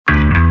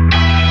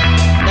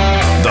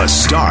The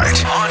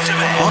Start. On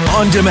demand.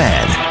 On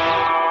demand.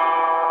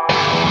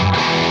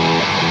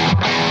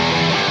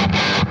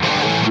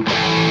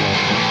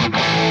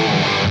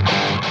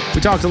 We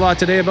talked a lot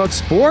today about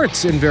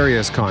sports in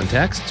various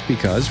contexts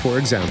because, for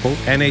example,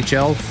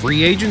 NHL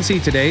free agency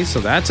today, so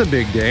that's a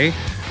big day.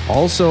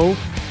 Also,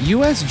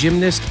 U.S.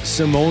 gymnast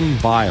Simone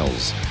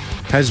Biles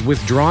has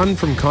withdrawn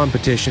from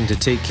competition to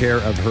take care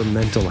of her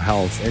mental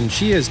health, and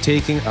she is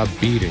taking a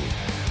beating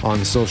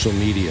on social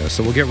media.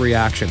 So we'll get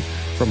reaction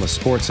from a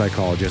sports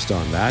psychologist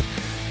on that.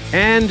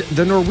 And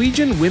the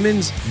Norwegian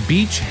women's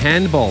beach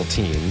handball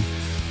team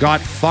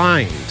got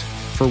fined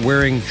for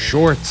wearing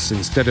shorts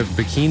instead of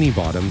bikini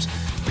bottoms.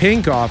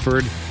 Pink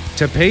offered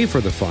to pay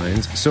for the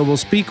fines, so we'll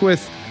speak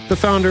with the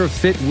founder of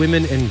Fit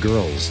Women and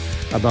Girls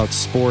about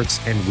sports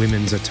and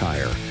women's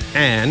attire.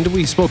 And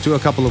we spoke to a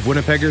couple of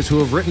Winnipeggers who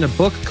have written a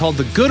book called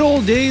The Good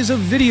Old Days of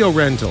Video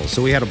Rental.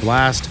 So we had a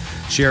blast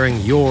sharing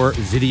your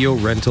video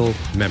rental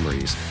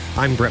memories.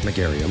 I'm Brett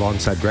McGarry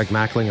alongside Greg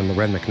Mackling and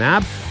Loren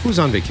McNabb, who's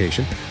on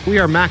vacation. We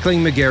are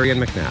Mackling, McGarry,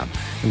 and McNabb.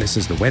 And this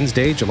is the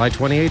Wednesday, July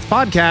 28th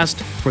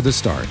podcast for The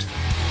Start.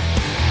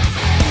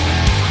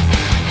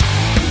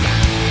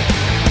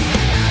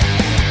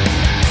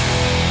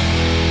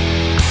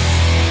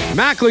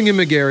 Mackling and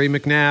McGarry.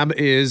 McNabb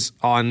is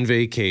on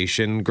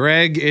vacation.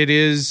 Greg, it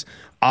is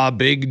a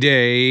big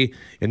day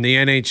in the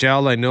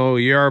NHL. I know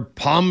you're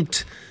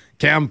pumped.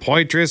 Cam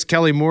Poitras,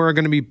 Kelly Moore are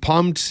going to be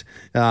pumped.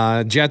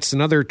 Jets,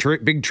 another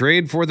big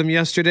trade for them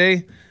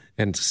yesterday.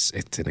 And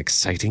it's an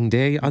exciting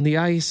day on the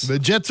ice. The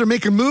Jets are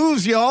making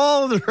moves,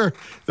 y'all.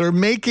 They're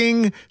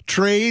making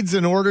trades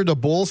in order to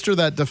bolster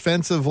that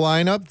defensive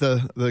lineup,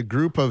 the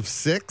group of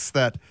six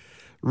that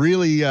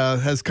really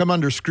has come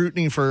under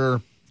scrutiny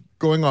for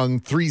going on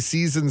 3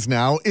 seasons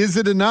now. Is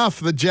it enough?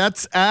 The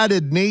Jets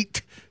added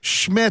Nate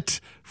Schmidt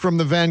from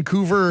the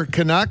Vancouver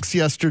Canucks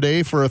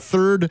yesterday for a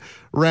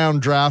 3rd-round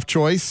draft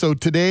choice. So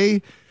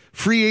today,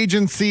 free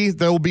agency,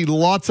 there will be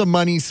lots of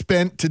money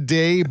spent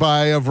today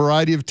by a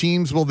variety of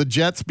teams. Will the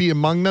Jets be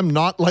among them?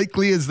 Not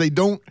likely, as they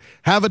don't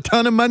have a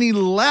ton of money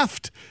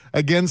left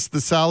against the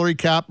salary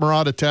cap.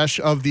 Murat Atesh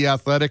of The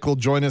Athletic will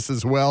join us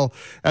as well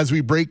as we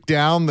break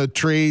down the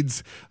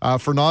trades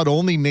for not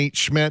only Nate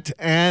Schmidt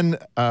and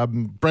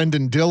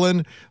Brendan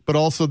Dillon, but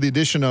also the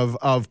addition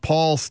of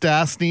Paul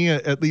Stastny,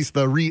 at least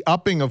the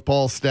re-upping of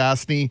Paul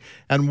Stastny.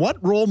 And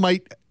what role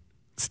might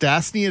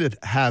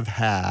Stastny have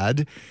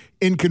had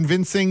in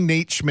convincing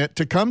Nate Schmidt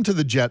to come to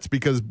the Jets?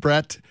 Because,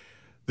 Brett,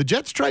 the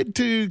Jets tried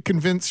to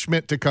convince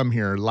Schmidt to come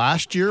here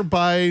last year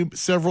by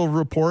several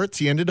reports.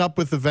 He ended up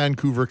with the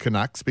Vancouver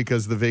Canucks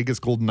because the Vegas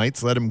Golden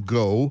Knights let him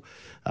go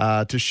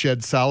to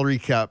shed salary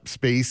cap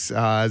space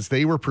as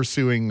they were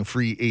pursuing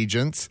free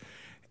agents.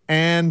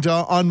 And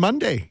on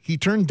Monday, he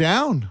turned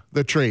down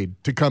the trade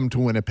to come to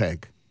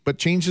Winnipeg, but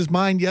changed his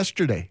mind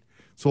yesterday.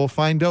 So we'll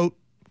find out,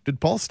 did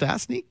Paul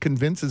Stastny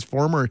convince his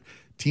former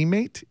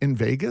teammate in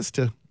Vegas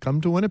to come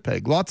to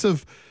Winnipeg? Lots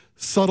of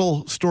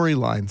subtle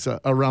storylines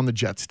around the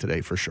Jets today,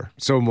 for sure.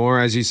 So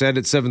more, as you said,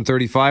 at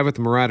 7:35 with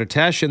Murat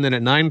Atesh, and then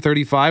at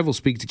 9:35 we'll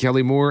speak to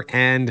Kelly Moore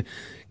and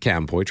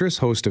Cam Poitras,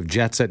 host of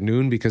Jets at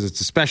Noon, because it's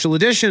a special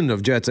edition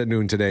of Jets at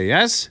Noon today,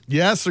 yes?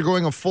 Yes, they're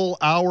going a full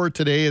hour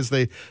today as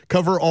they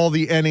cover all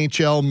the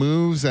NHL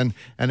moves and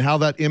how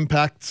that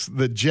impacts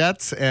the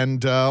Jets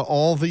and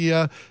all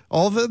the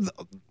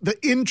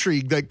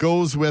intrigue that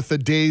goes with a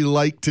day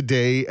like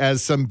today,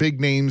 as some big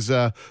names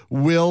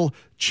will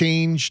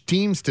change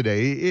teams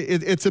today.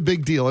 It's a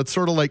big deal. It's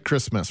sort of like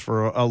Christmas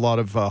for a lot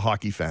of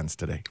hockey fans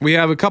today. We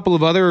have a couple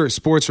of other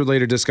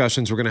sports-related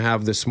discussions we're going to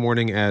have this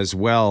morning as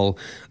well.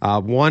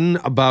 One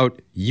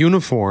about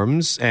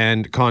uniforms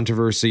and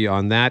controversy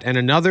on that, and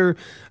another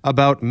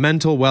about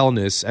mental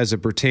wellness as it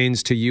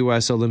pertains to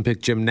U.S.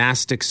 Olympic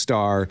gymnastics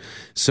star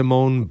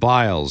Simone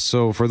Biles.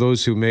 So for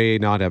those who may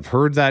not have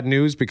heard that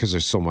news, because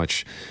there's so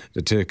much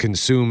to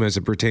consume as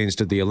it pertains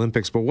to the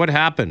Olympics, but what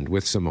happened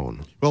with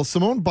Simone? Well,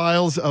 Simone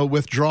Biles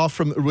withdrew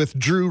from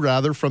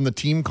the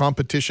team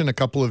competition a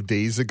couple of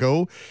days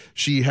ago.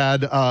 She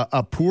had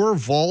a poor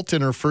vault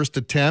in her first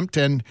attempt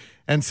and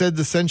said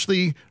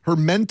essentially her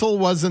mental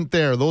wasn't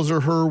there. Those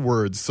are her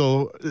words.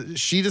 So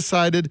she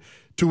decided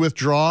to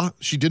withdraw.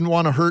 She didn't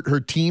want to hurt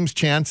her team's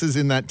chances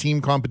in that team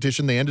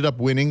competition. They ended up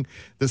winning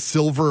the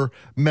silver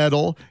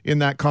medal in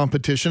that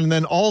competition. And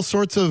then all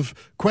sorts of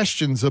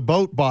questions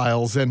about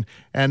Biles and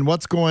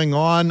what's going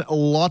on.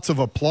 Lots of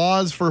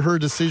applause for her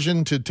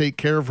decision to take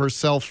care of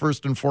herself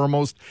first and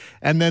foremost.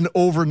 And then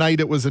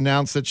overnight it was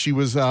announced that she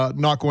was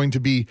not going to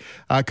be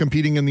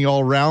competing in the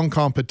all-round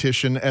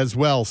competition as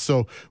well.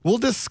 So we'll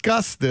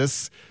discuss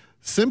this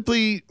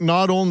simply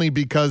not only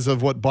because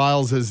of what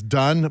Biles has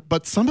done,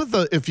 but some of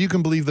the, if you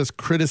can believe this,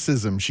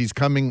 criticism she's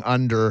coming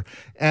under.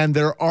 And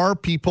there are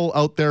people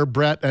out there,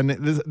 Brett, and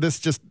this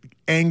just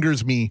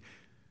angers me,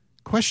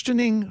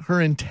 questioning her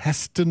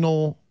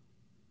intestinal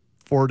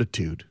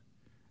fortitude.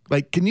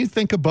 Like, can you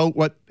think about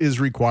what is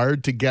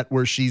required to get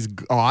where she's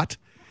got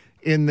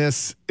in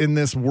this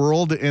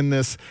world, in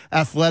this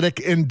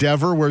athletic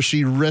endeavor where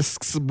she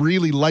risks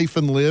really life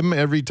and limb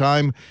every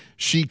time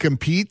she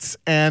competes?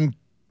 And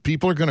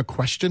people are going to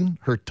question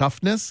her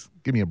toughness?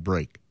 Give me a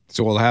break.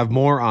 So we'll have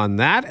more on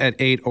that at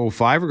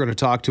 8:05. We're going to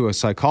talk to a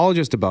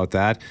psychologist about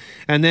that.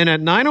 And then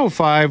at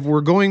 9:05, we're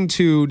going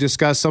to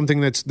discuss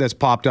something that's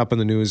popped up in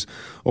the news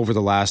over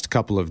the last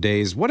couple of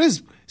days. What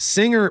does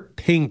singer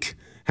Pink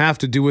have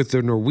to do with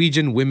the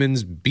Norwegian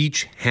women's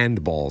beach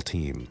handball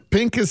team?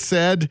 Pink has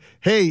said,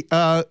 hey,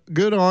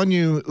 good on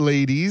you,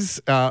 ladies.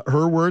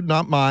 Her word,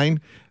 not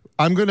mine.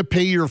 I'm going to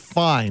pay your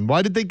fine.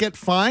 Why did they get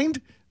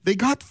fined? They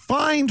got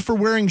fined for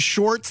wearing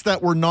shorts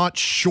that were not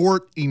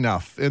short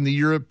enough in the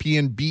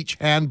European Beach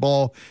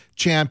Handball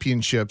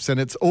Championships. And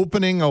it's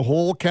opening a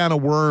whole can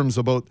of worms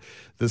about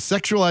the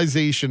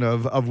sexualization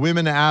of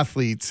women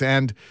athletes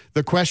and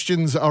the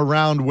questions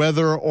around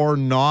whether or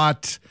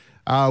not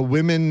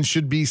women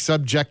should be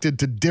subjected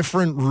to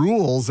different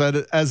rules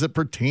as it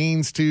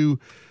pertains to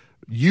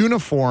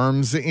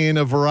uniforms in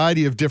a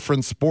variety of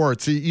different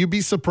sports. You'd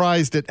be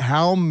surprised at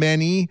how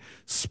many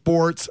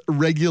sports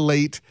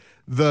regulate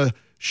the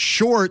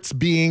shorts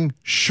being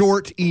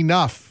short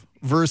enough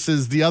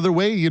versus the other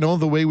way,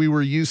 the way we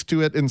were used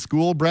to it in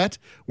school, Brett,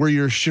 where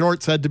your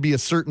shorts had to be a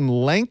certain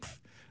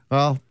length.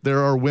 Well,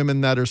 there are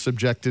women that are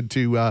subjected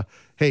to,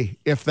 hey,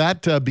 if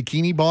that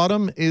bikini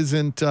bottom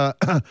isn't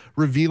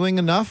revealing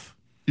enough,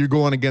 you're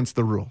going against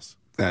the rules.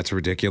 That's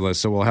ridiculous.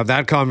 So we'll have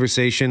that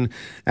conversation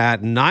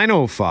at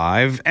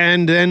 9:05.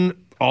 And then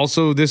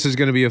also, this is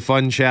going to be a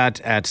fun chat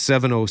at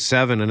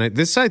 7:07. And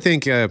this, I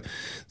think,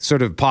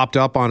 sort of popped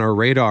up on our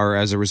radar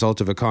as a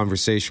result of a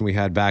conversation we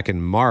had back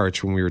in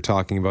March when we were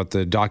talking about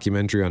the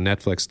documentary on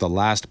Netflix, The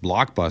Last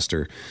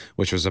Blockbuster,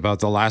 which was about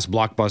the last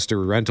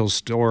blockbuster rental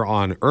store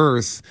on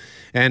Earth.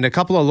 And a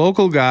couple of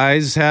local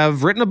guys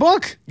have written a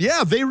book.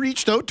 Yeah, they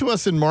reached out to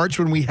us in March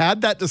when we had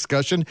that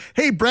discussion.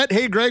 Hey, Brett,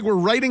 hey, Greg, we're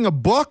writing a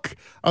book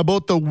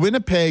about the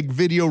Winnipeg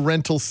video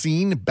rental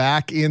scene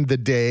back in the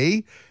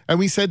day. And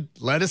we said,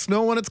 let us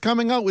know when it's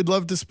coming out. We'd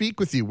love to speak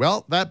with you.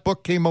 Well, that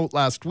book came out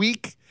last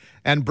week.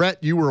 And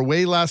Brett, you were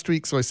away last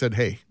week. So I said,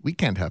 hey, we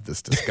can't have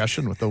this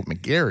discussion without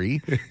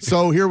McGarry.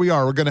 So here we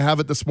are. We're going to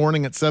have it this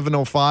morning at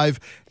 7:05.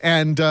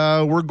 And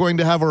we're going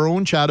to have our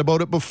own chat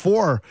about it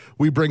before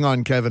we bring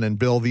on Kevin and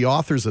Bill, the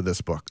authors of this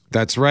book.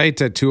 That's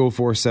right, at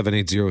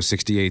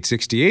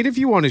 204-780-6868. If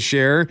you want to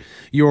share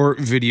your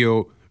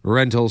video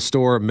rental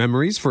store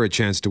memories for a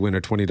chance to win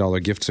a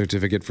 $20 gift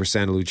certificate for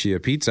Santa Lucia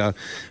Pizza,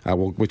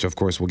 which of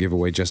course we'll give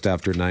away just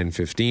after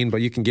 9:15. But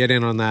you can get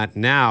in on that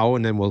now,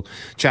 and then we'll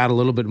chat a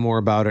little bit more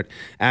about it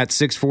at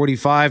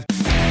 6:45.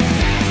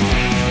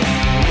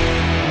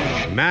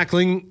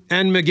 Mackling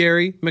and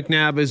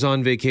McNabb is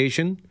on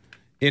vacation.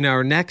 In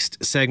our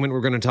next segment,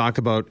 we're going to talk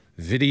about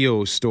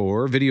video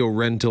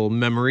rental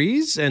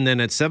memories. And then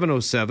at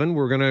 7:07,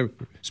 we're going to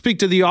speak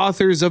to the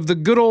authors of The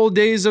Good Old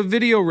Days of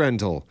Video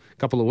Rental. A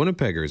couple of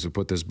Winnipeggers have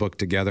put this book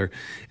together.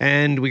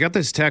 And we got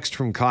this text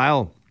from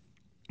Kyle,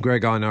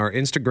 Greg, on our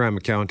Instagram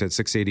account at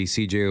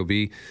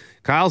 680CJOB.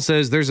 Kyle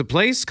says, there's a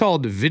place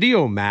called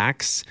Video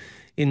Max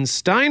in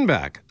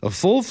Steinbach, a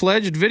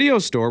full-fledged video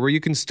store where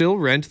you can still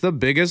rent the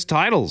biggest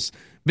titles.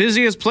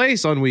 Busiest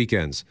place on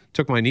weekends.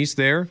 Took my niece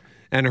there,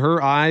 and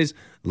her eyes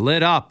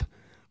lit up.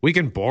 We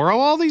can borrow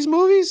all these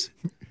movies?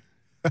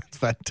 That's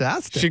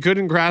fantastic. She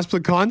couldn't grasp the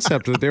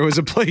concept that there was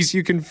a place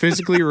you can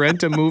physically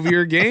rent a movie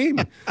or game.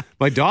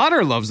 My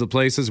daughter loves the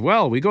place as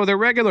well. We go there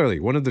regularly.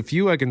 One of the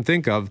few I can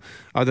think of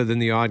other than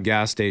the odd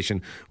gas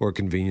station or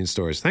convenience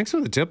stores. Thanks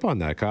for the tip on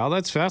that, Kyle.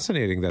 That's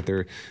fascinating that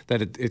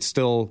they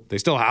still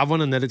have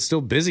one and that it's still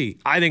busy.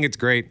 I think it's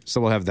great.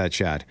 So we'll have that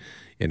chat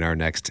in our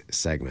next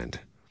segment.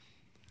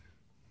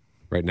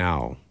 Right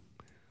now,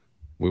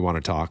 we want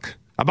to talk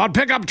about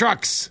pickup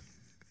trucks.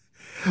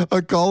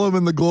 A column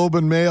in the Globe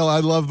and Mail. I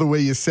love the way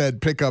you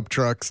said pickup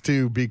trucks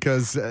too,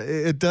 because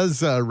it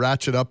does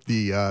ratchet up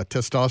the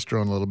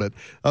testosterone a little bit.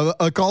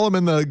 A column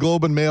in the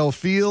Globe and Mail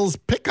feels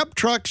pickup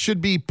trucks should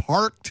be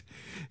parked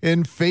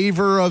in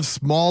favor of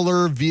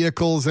smaller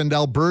vehicles, and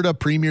Alberta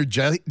Premier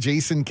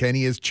Jason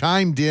Kenney has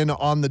chimed in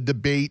on the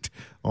debate.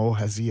 Oh,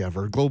 has he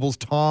ever? Global's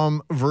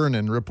Tom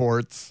Vernon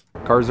reports.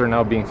 Cars are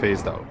now being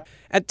phased out.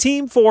 At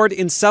Team Ford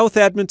in South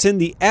Edmonton,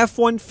 the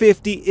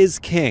F-150 is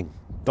king.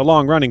 The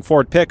long-running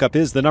Ford pickup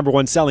is the number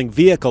one selling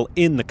vehicle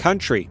in the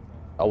country.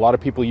 A lot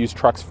of people use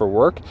trucks for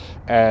work,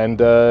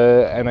 and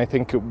I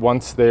think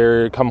once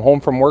they come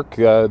home from work,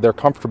 they're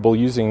comfortable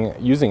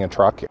using a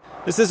truck.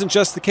 This isn't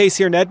just the case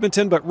here in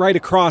Edmonton, but right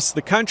across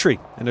the country.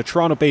 And a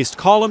Toronto-based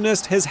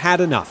columnist has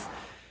had enough.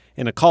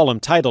 In a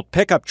column titled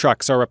 "Pickup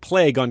Trucks Are a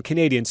Plague on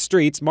Canadian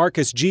Streets,"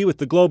 Marcus G. with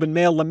the Globe and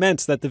Mail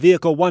laments that the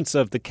vehicle once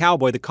of the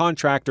cowboy, the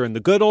contractor, and the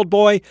good old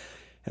boy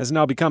has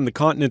now become the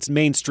continent's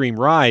mainstream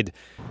ride.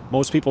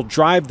 Most people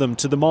drive them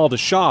to the mall to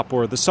shop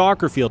or the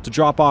soccer field to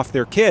drop off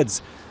their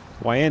kids.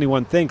 Why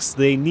anyone thinks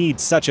they need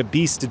such a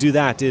beast to do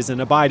that is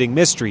an abiding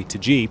mystery to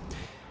G.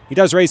 He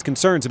does raise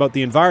concerns about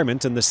the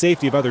environment and the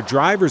safety of other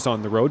drivers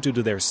on the road due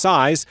to their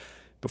size,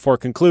 before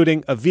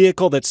concluding a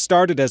vehicle that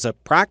started as a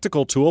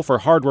practical tool for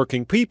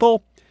hardworking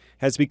people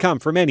has become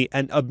for many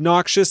an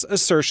obnoxious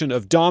assertion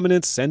of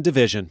dominance and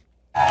division.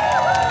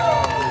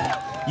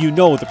 You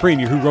know the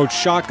premier who rode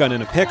shotgun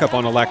in a pickup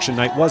on election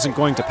night wasn't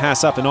going to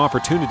pass up an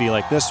opportunity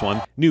like this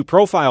one. New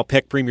profile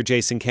pic Premier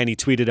Jason Kenney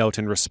tweeted out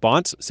in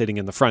response, sitting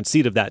in the front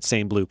seat of that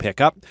same blue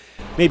pickup.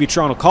 Maybe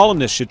Toronto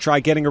columnists should try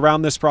getting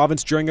around this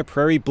province during a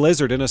prairie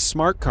blizzard in a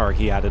smart car,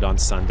 he added on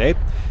Sunday.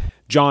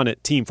 John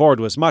at Team Ford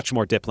was much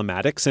more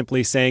diplomatic,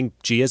 simply saying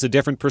G has a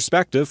different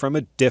perspective from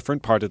a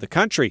different part of the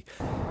country.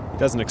 He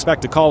doesn't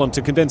expect a column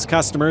to convince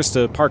customers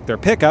to park their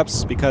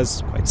pickups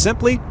because, quite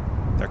simply,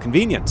 they're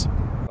convenient.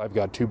 I've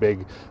got 2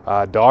 big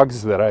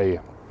dogs that I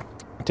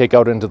take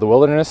out into the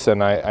wilderness,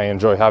 and I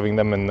enjoy having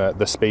them in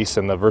the space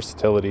and the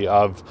versatility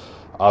of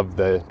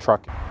the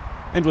truck.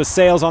 And with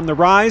sales on the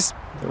rise,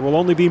 there will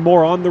only be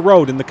more on the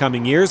road in the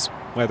coming years,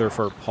 whether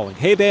for hauling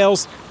hay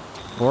bales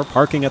or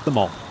parking at the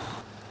mall.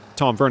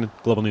 Tom Vernon,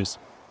 Global News.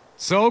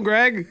 So,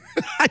 Greg?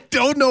 I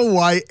don't know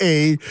why,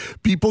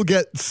 people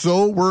get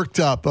so worked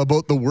up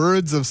about the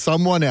words of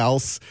someone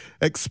else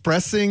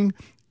expressing,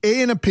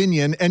 an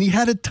opinion, and he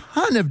had a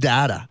ton of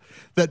data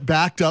that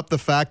backed up the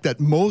fact that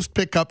most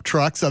pickup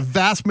trucks, a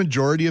vast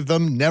majority of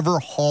them, never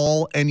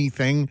haul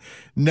anything,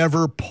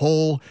 never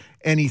pull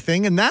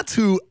anything. And that's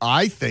who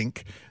I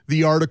think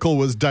the article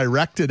was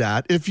directed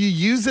at. If you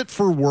use it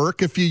for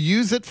work, if you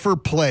use it for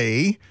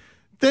play,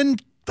 then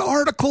the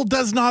article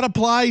does not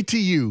apply to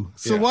you.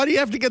 So why do you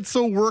have to get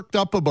so worked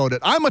up about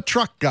it? I'm a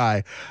truck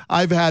guy.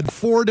 I've had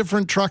 4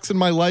 different trucks in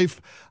my life.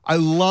 I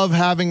love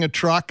having a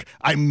truck.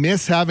 I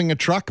miss having a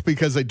truck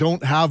because I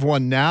don't have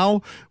one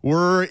now.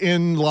 We're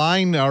in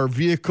line. Our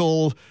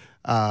vehicle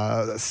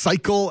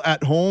cycle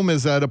at home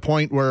is at a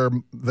point where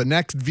the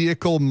next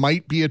vehicle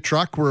might be a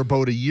truck. We're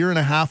about 1.5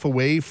 years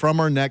away from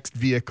our next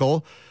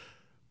vehicle.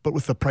 But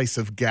with the price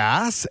of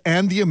gas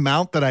and the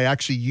amount that I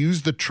actually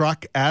use the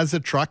truck as a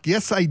truck,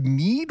 yes, I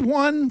need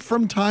one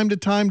from time to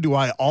time. Do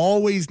I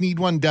always need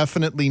one?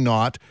 Definitely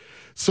not.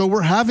 So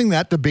we're having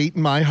that debate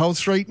in my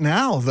house right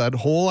now, that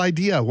whole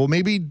idea. Well,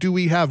 maybe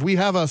we have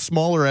a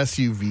smaller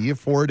SUV, a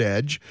Ford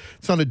Edge.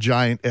 It's not a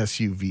giant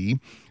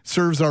SUV.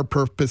 Serves our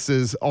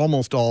purposes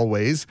almost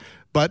always.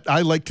 But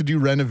I like to do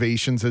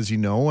renovations, as you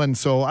know. And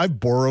so I've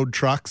borrowed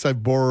trucks.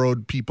 I've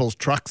borrowed people's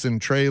trucks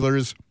and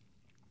trailers.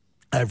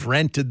 I've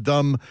rented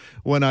them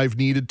when I've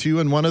needed to.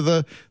 And one of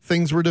the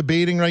things we're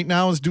debating right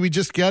now is, do we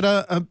just get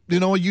a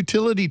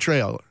utility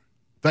trailer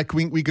that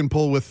we can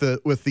pull with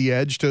the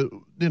Edge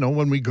to,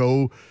 when we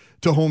go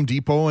to Home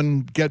Depot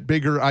and get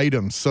bigger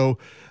items. So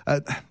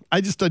I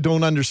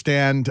don't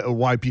understand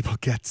why people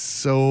get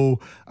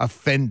so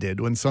offended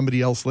when somebody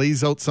else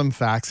lays out some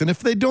facts. And if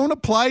they don't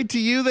apply to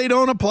you, they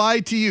don't apply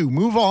to you.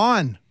 Move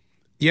on.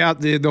 Yeah,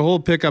 the whole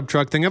pickup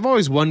truck thing, I've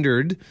always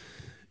wondered,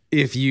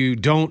 if you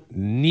don't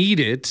need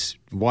it,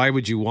 why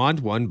would you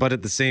want one? But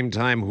at the same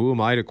time, who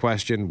am I to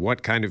question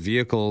what kind of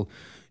vehicle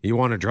you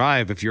want to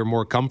drive? If you're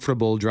more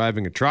comfortable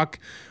driving a truck,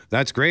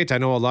 that's great. I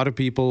know a lot of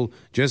people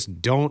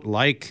just don't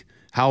like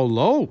how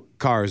low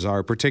cars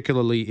are,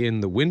 particularly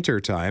in the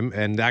winter time.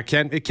 And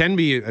it can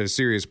be a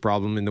serious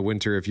problem in the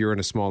winter if you're in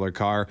a smaller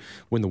car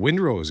when the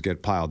windrows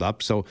get piled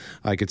up. So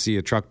I could see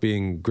a truck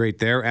being great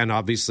there. And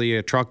obviously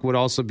a truck would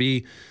also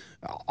be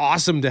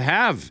awesome to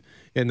have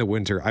in the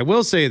winter. I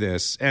will say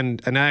this,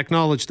 and I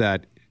acknowledge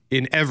that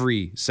in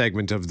every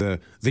segment of the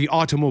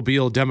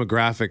automobile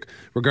demographic,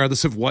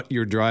 regardless of what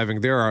you're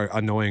driving, there are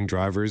annoying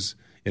drivers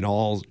in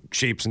all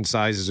shapes and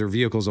sizes, or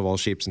vehicles of all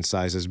shapes and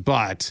sizes.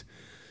 But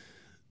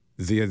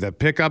the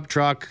pickup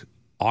truck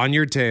on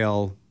your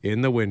tail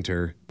in the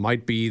winter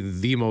might be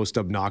the most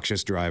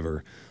obnoxious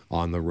driver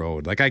on the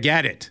road. Like, I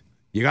get it.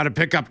 You got a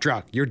pickup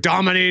truck. You're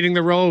dominating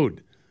the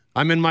road.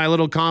 I'm in my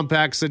little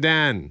compact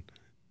sedan.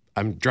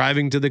 I'm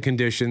driving to the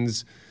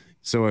conditions.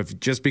 So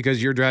just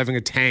because you're driving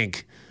a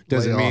tank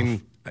doesn't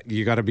mean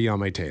you got to be on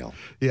my tail.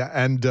 Yeah,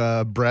 and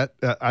Brett,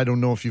 I don't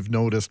know if you've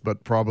noticed,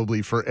 but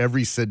probably for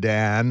every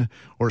sedan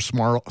or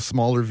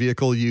smaller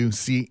vehicle you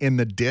see in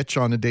the ditch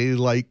on a day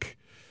like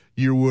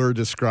you were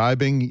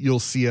describing, you'll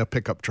see a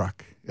pickup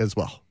truck as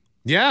well.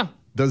 Yeah.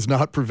 Does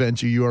not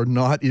prevent you. You are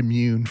not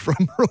immune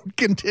from road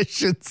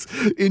conditions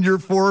in your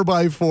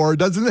 4x4.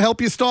 Doesn't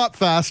help you stop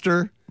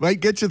faster. Might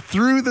get you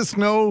through the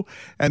snow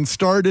and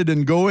started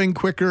and going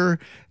quicker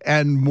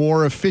and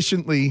more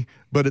efficiently,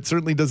 but it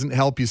certainly doesn't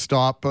help you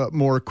stop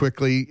more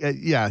quickly.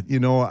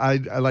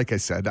 I like I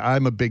said,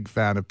 I'm a big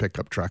fan of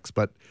pickup trucks,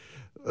 but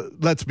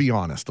let's be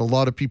honest, a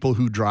lot of people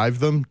who drive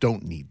them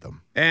don't need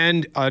them.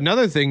 And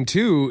another thing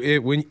too,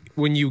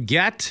 when you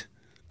get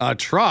a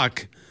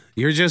truck,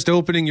 you're just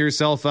opening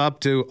yourself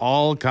up to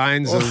all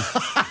kinds of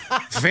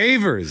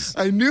favors.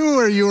 I knew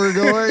where you were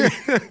going.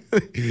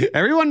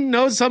 Everyone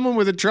knows someone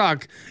with a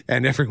truck,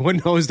 and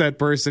everyone knows that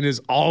person is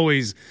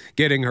always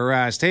getting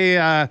harassed. Hey,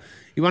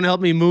 you want to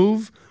help me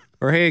move?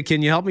 Or hey,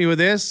 can you help me with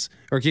this?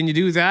 Or can you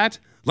do that?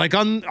 Like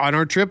on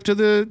our trip to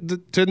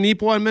to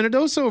Nipawin and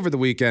Minnedosa over the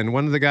weekend,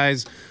 one of the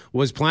guys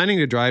was planning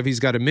to drive.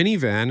 He's got a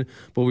minivan,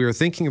 but we were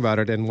thinking about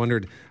it and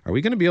wondered, are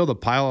we going to be able to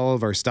pile all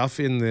of our stuff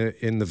in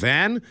the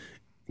van?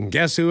 And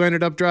guess who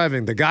ended up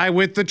driving? The guy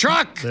with the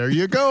truck. There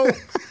you go.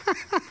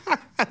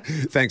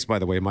 Thanks, by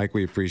the way, Mike.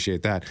 We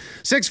appreciate that.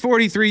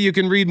 6:43. You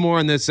can read more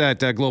on this at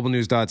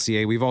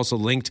globalnews.ca. We've also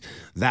linked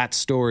that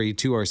story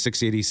to our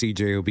 680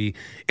 CJOB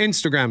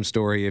Instagram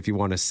story if you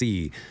want to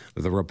see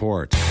the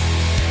report.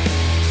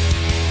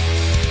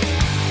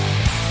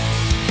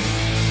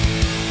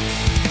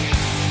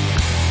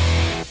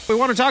 We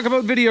want to talk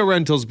about video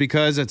rentals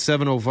because at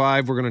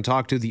 7:05 we're going to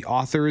talk to the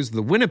authors,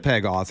 the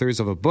Winnipeg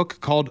authors of a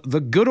book called The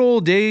Good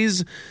Old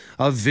Days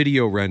of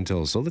Video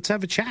Rentals. So let's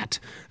have a chat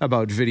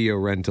about video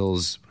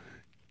rentals.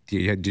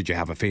 Did you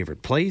have a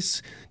favorite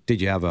place? Did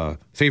you have a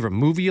favorite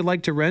movie you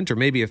like to rent, or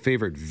maybe a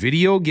favorite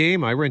video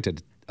game? I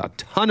rented a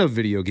ton of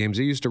video games.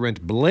 I used to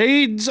rent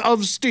Blades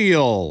of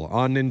Steel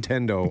on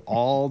Nintendo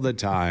all the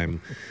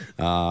time.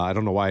 I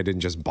don't know why I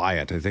didn't just buy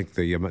it. I think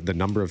the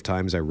number of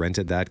times I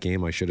rented that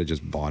game, I should have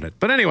just bought it.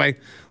 But anyway,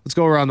 let's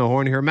go around the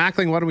horn here.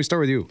 Mackling, why don't we start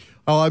with you?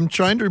 Oh, I'm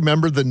trying to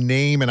remember the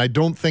name, and I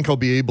don't think I'll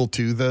be able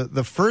to.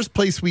 The first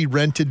place we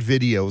rented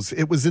videos,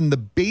 it was in the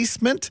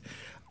basement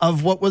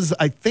of what was,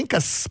 I think,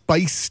 a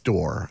spice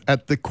store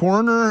at the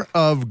corner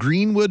of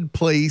Greenwood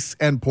Place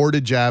and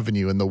Portage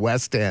Avenue in the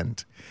West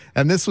End.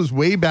 And this was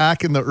way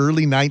back in the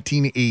early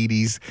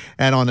 1980s.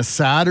 And on a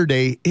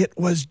Saturday, it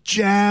was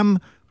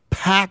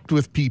jam-packed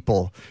with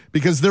people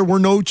because there were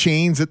no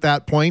chains at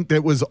that point.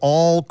 It was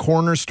all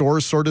corner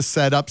stores, sort of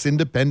setups,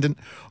 independent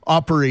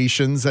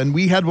operations. And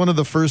we had one of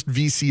the first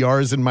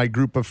VCRs in my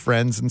group of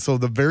friends. And so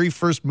the very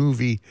first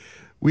movie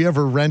we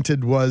ever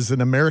rented was An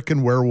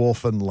American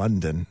Werewolf in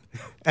London.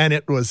 And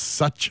it was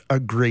such a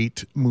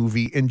great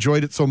movie.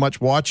 Enjoyed it so much.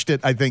 Watched it,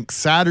 I think,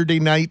 Saturday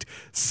night,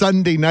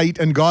 Sunday night,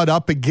 and got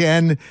up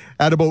again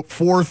at about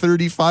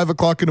 4:30, 5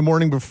 o'clock in the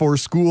morning before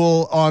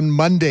school on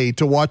Monday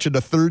to watch it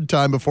a third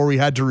time before we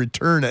had to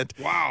return it.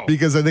 Wow.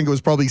 Because I think it was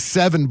probably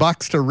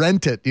 $7 to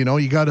rent it. You know,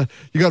 you gotta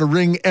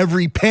wring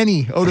every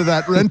penny out of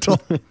that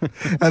rental.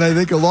 And I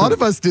think a lot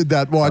of us did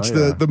that, watch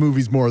the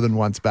movies more than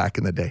once back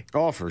in the day.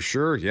 Oh, for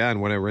sure. Yeah. And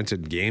when I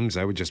rented games,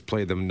 I would just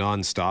play them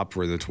nonstop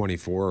for the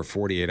 24 or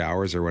 48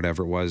 hours or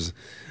whatever it was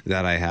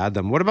that I had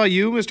them. What about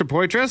you, Mr.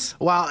 Poitras?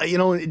 Well, you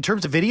know, in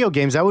terms of video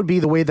games, that would be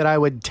the way that I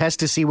would test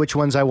to see which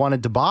ones I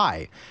wanted to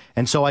buy.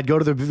 And so I'd go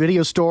to the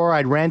video store,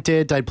 I'd rent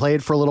it, I'd play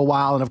it for a little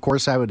while, and of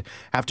course I would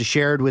have to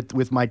share it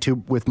with my two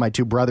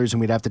brothers, and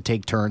we'd have to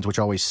take turns, which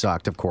always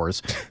sucked. Of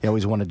course, they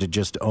always wanted to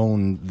just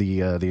own the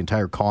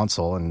entire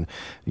console, and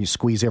you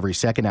squeeze every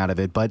second out of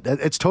it. But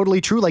it's totally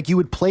true. Like, you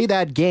would play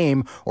that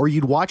game or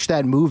you'd watch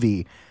that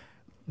movie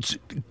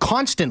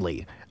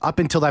constantly up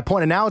until that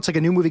point. And now it's like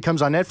a new movie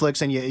comes on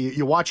Netflix and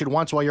you watch it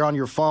once while you're on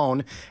your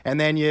phone, and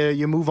then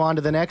you move on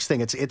to the next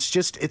thing.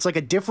 It's like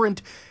a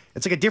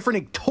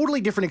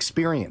totally different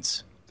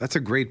experience. That's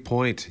a great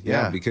point.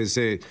 Yeah. Because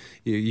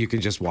you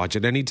can just watch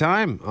it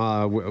anytime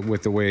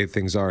with the way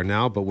things are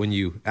now. But when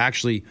you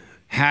actually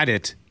had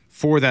it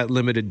for that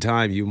limited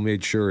time, you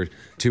made sure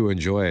to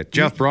enjoy it.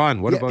 Jeff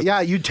Braun, what about...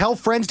 Yeah, you'd tell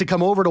friends to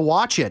come over to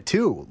watch it,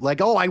 too. Like,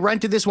 oh, I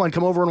rented this one,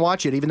 come over and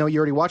watch it. Even though you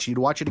already watched it, you'd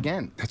watch it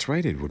again. That's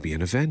right, it would be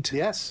an event.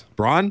 Yes.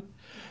 Braun?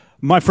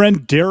 My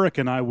friend Derek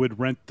and I would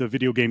rent the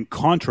video game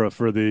Contra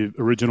for the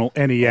original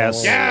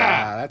NES. Oh,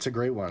 yeah, that's a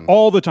great one.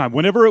 All the time.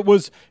 Whenever it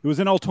was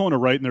in Altona,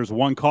 right? And there's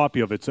one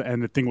copy of it,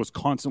 and the thing was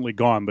constantly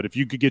gone. But if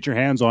you could get your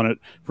hands on it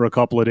for a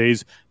couple of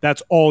days,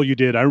 that's all you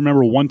did. I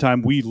remember one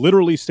time we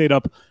literally stayed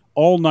up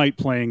all night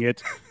playing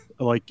it.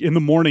 Like, in the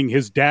morning,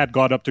 his dad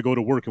got up to go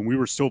to work, and we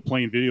were still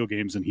playing video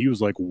games, and he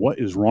was like, "What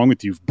is wrong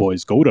with you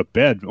boys? Go to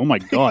bed." Oh, my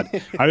God.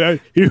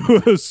 He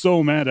was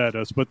so mad at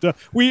us. But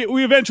we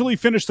eventually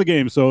finished the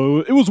game, so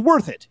it was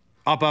worth it.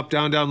 Up,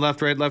 down,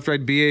 left, right,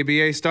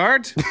 BA,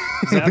 start?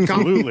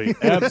 Absolutely.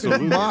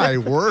 My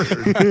word.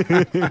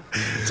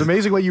 It's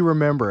amazing what you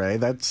remember, eh?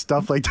 That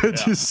stuff like that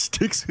just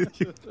sticks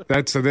with you.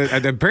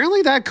 And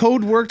apparently that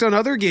code worked on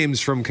other games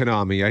from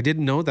Konami. I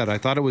didn't know that. I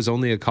thought it was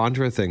only a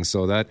Contra thing,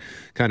 so that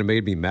kind of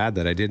made me mad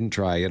that I didn't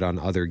try it on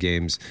other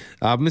games.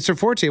 Mr.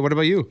 Forte, what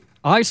about you?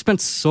 I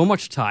spent so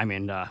much time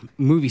in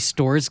movie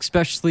stores,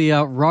 especially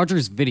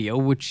Rogers Video,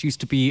 which used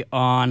to be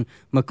on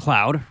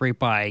McLeod, right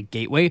by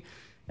Gateway.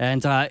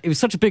 And it was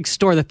such a big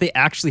store that they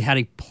actually had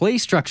a play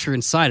structure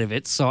inside of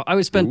it. So I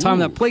would spend time in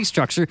that play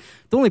structure.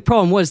 The only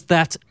problem was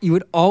that you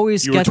would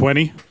always get... You were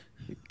 20?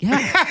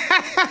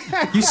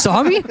 Yeah. You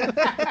saw me?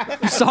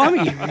 You saw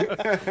me.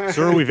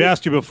 Sir, we've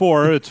asked you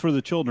before. It's for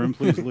the children.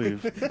 Please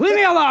leave. Leave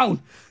me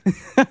alone.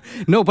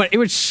 No, but it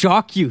would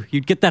shock you.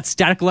 You'd get that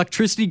static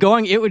electricity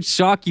going. It would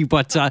shock you.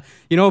 But,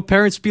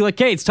 parents would be like,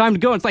 hey, it's time to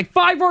go. It's like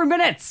 5 more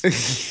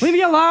minutes. Leave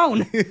me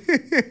alone.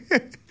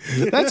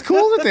 That's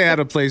cool that they had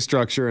a play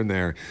structure in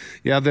there.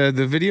 Yeah, the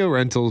video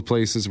rental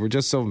places were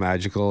just so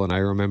magical. And I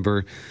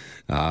remember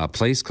a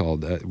place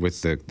called,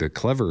 with the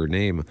clever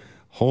name,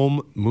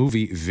 Home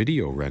Movie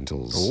Video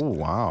Rentals. Oh,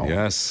 wow.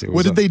 Yes.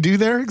 What did they do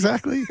there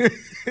exactly?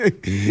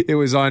 It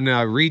was on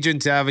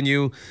Regent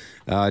Avenue,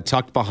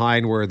 tucked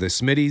behind where the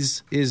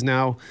Smitty's is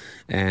now.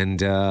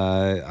 And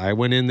I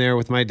went in there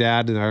with my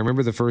dad, and I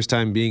remember the first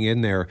time being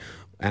in there,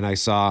 and I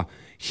saw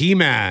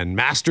He-Man,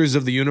 Masters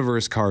of the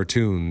Universe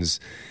cartoons,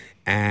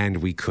 and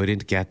we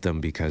couldn't get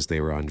them because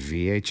they were on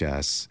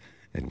VHS,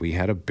 and we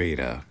had a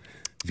beta.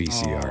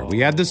 VCR. We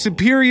had the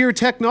superior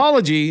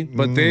technology,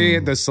 but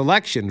the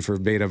selection for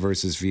beta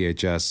versus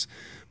VHS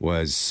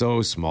was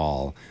so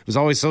small. It was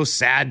always so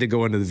sad to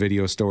go into the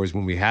video stores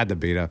when we had the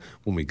beta.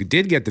 When we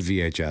did get the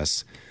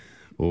VHS,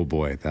 oh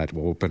boy, that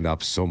opened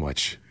up so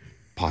much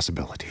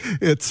possibility.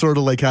 It's sort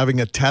of like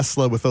having a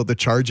Tesla without the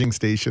charging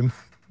station.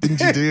 Didn't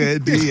you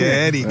do you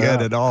any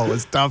good at all? It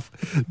was tough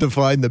to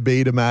find the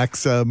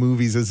Betamax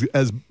movies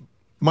as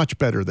much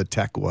better the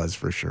tech was,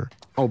 for sure.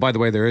 Oh, by the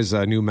way, there is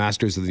a new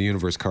Masters of the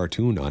Universe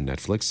cartoon on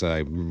Netflix.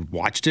 I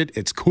watched it.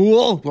 It's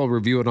cool. We'll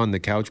review it on the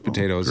Couch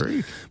Potatoes.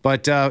 Great.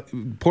 But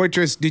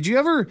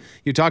Poitras,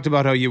 you talked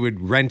about how you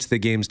would rent the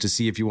games to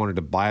see if you wanted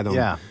to buy them.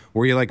 Yeah.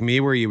 Were you like me,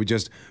 where you would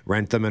just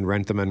rent them and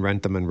rent them and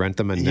rent them and rent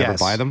them and never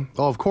buy them?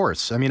 Oh, of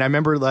course. I mean, I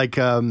remember like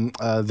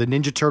the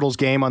Ninja Turtles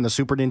game on the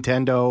Super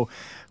Nintendo.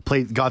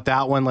 Got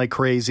that one like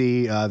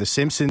crazy. The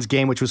Simpsons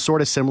game, which was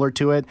sort of similar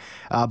to it,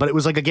 but it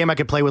was like a game I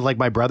could play with like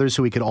my brothers,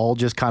 so we could all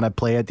just kind of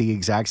play at the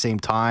exact same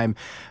time.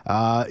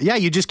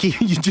 You just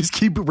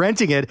keep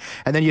renting it,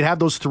 and then you'd have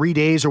those 3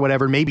 days or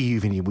whatever. Maybe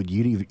you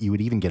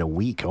would even get a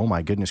week. Oh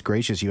my goodness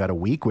gracious, you had a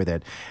week with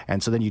it,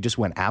 and so then you just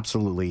went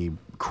absolutely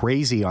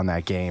crazy on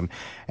that game,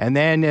 and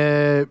then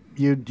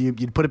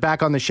you'd put it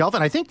back on the shelf.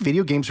 And I think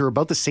video games are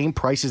about the same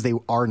price as they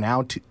are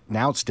now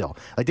still.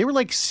 Like they were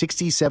like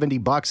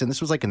 $60-$70, and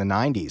this was like in the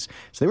 90s,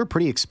 so they were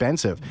pretty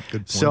expensive.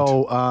 Good point.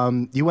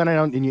 So you went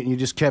out and you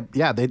just kept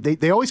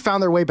they always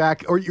found their way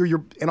back. Or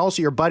and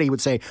also your buddy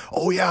would say,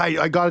 oh yeah,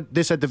 I got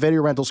this at the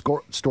video rental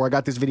store. I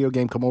got this video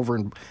game, come over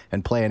and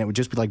play. And it would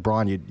just be like,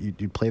 Braun,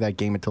 you'd play that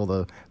game until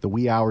the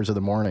wee hours of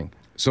the morning.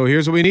 So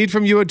here's what we need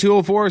from you at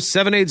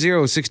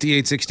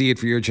 204-780-6868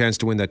 for your chance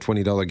to win that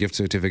 $20 gift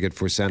certificate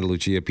for Santa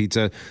Lucia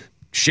Pizza.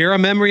 Share a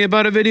memory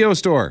about a video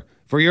store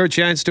for your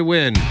chance to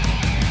win.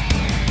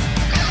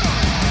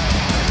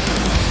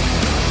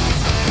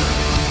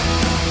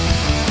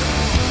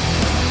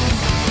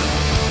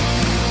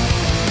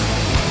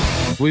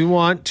 We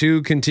want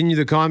to continue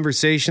the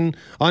conversation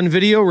on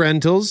video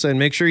rentals, and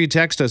make sure you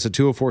text us at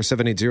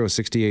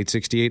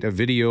 204-780-6868, a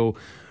video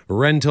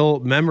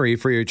rental memory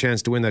for your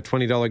chance to win that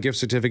 $20 gift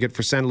certificate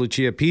for Santa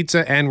Lucia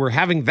Pizza. And we're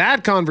having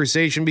that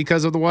conversation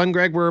because of the one,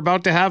 Greg, we're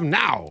about to have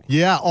now.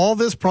 Yeah, all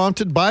this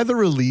prompted by the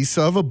release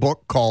of a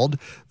book called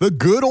The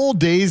Good Old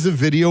Days of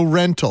Video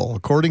Rental.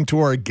 According to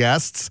our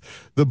guests,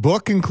 the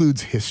book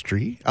includes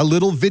history, a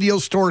little video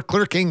store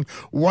clerking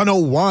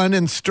 101,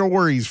 and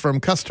stories from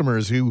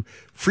customers who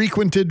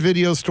frequented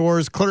video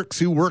stores, clerks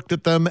who worked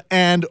at them,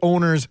 and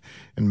owners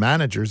and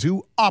managers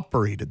who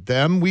operated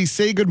them. We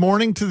say good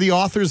morning to the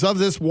authors of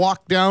this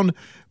walk down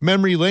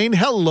memory lane.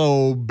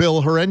 Hello,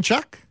 Bill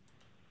Horenchuk.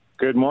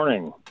 Good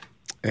morning.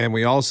 And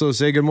we also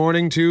say good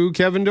morning to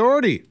Kevin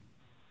Doherty.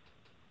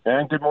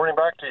 And good morning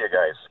back to you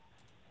guys.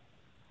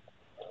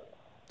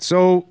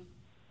 So,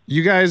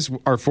 you guys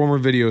are former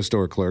video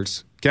store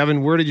clerks.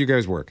 Kevin, where did you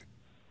guys work?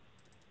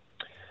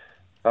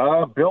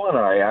 Bill and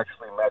I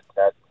actually met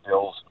at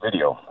Bill's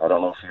Video. I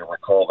don't know if you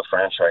recall the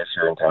franchise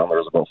here in town. There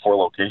was about 4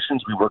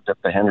 locations. We worked at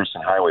the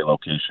Henderson Highway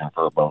location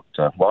for about,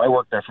 I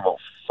worked there for about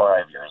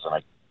 5 years, and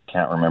I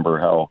can't remember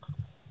how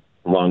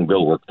long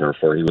Bill worked there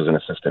for. He was an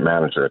assistant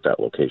manager at that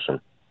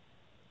location.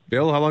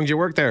 Bill, how long did you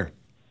work there?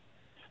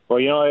 Well,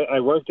 I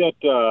worked at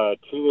 2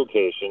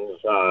 locations.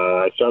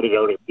 I started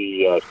out at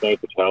the Snake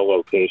Patel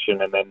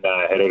location and then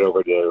headed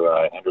over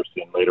to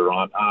Henderson later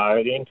on.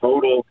 In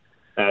total,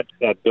 at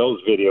Bill's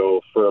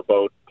Video for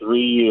about 3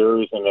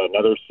 years and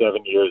another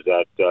 7 years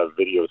at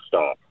Video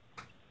Stop.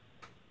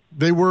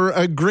 They were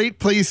a great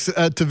place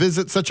to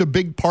visit, such a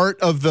big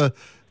part of the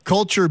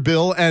culture,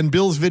 Bill. And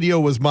Bill's Video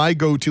was my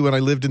go-to when I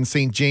lived in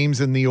St. James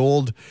in the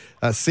old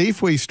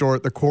Safeway store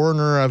at the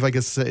corner of, I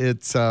guess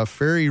it's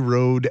Ferry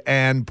Road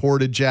and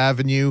Portage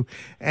Avenue.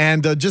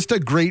 And just a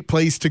great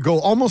place to go,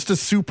 almost a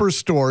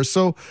superstore.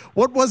 So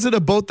what was it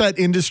about that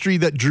industry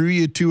that drew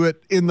you to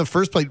it in the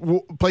first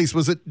place?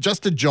 Was it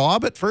just a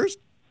job at first?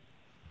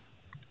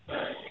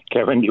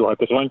 Kevin, do you want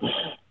this one?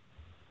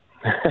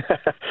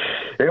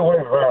 It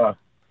was,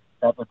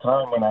 at the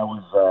time when I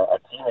was a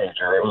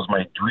teenager, it was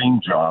my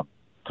dream job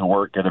to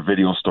work at a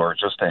video store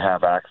just to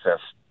have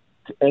access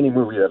to any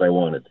movie that I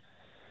wanted.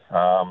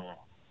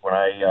 When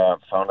I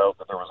found out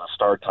that there was a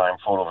Star Time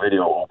photo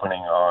video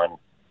opening on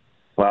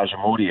La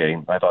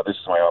Jamodier, I thought, this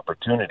is my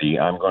opportunity.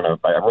 I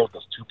wrote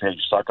this 2-page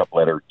suck-up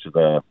letter to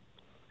the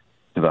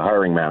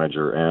hiring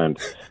manager, and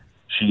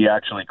she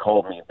actually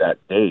called me that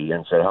day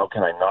and said, how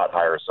can I not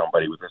hire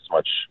somebody with this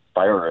much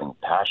fire and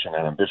passion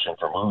and ambition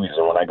for movies?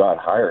 And when I got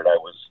hired, I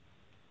was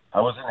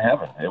in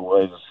heaven. It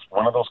was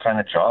one of those kind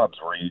of jobs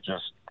where you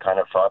just kind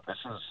of thought, this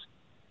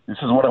is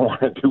what I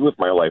want to do with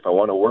my life. I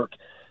want to work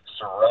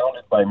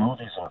surrounded by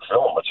movies and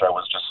film, which I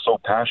was just so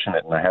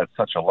passionate and I had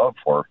such a love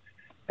for.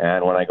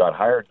 And when I got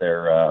hired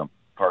there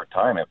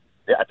part-time, at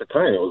the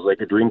time, it was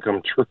like a dream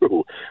come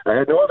true. I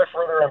had no other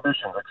further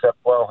ambitions except,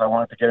 I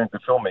wanted to get into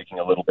filmmaking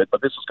a little bit,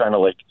 but this was kind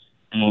of like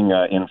being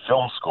in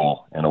film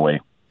school in a way.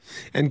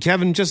 And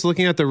Kevin, just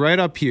looking at the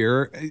write-up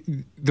here,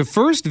 the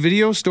first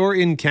video store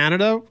in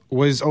Canada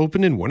was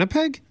opened in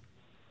Winnipeg?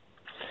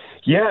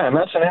 Yeah, and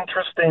that's an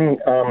interesting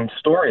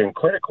story and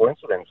quite a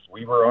coincidence.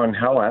 We were on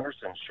Hal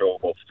Anderson's show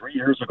about 3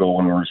 years ago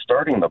when we were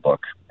starting the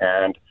book,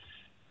 and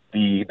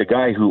the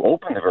guy who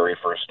opened the very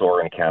first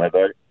store in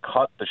Canada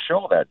caught the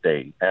show that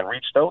day and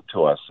reached out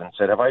to us and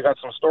said, "Have I got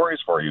some stories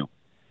for you?"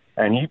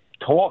 And he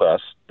told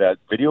us that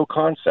Video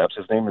Concepts,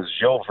 his name is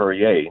Gilles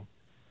Verrier,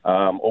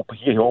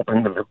 he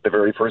opened the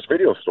very first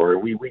video store.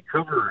 We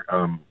cover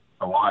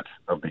a lot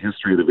of the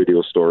history of the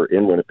video store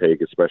in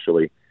Winnipeg,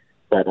 especially,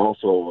 but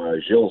also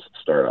Gilles'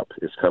 startup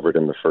is covered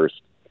in the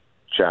first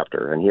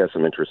chapter, and he has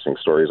some interesting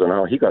stories on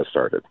how he got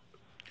started.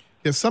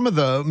 Yeah, some of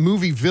the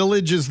Movie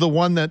Village is the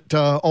one that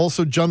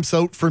also jumps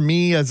out for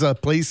me as a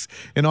place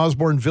in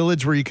Osborne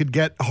Village where you could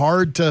get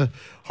hard to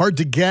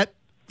get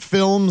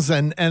films,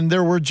 and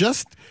there were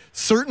just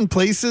certain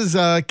places,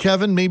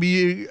 Kevin,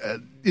 maybe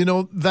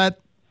that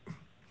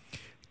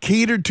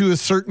catered to a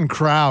certain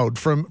crowd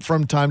from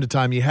time to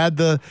time. You had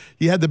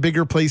the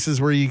bigger places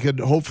where you could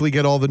hopefully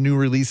get all the new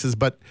releases,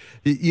 but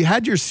you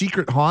had your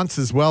secret haunts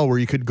as well where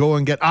you could go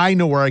and get, I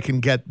know where I can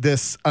get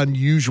this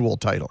unusual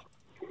title.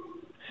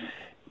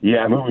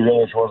 Yeah, Movie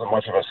Village wasn't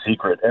much of a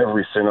secret.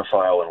 Every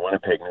cinephile in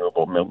Winnipeg knew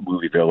about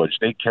Movie Village.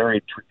 They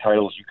carried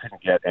titles you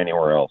couldn't get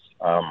anywhere else.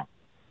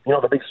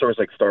 The big stores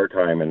like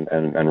StarTime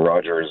and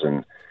Rogers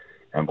and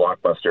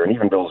Blockbuster and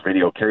even Bill's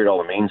Video carried all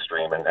the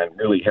mainstream and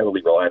really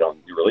heavily relied on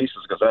new releases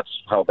because that's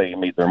how they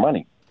made their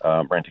money,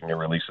 renting new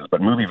releases.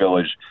 But Movie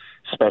Village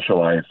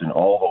specialized in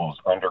all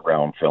those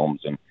underground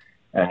films. And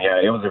yeah,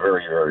 it was a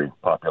very, very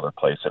popular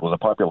place. It was a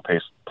popular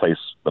place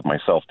with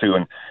myself, too.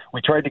 And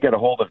we tried to get a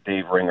hold of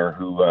Dave Ringer,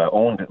 who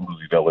owned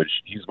Movie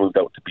Village. He's moved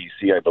out to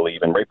BC, I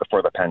believe. And right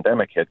before the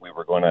pandemic hit, we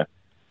were going to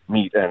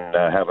meet and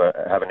have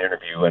an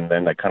interview. And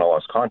then I kind of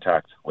lost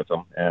contact with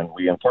him. And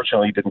we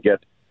unfortunately didn't get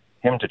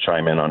him to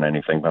chime in on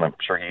anything, but I'm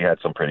sure he had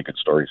some pretty good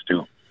stories,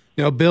 too.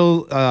 Now,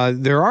 Bill,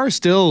 there are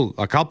still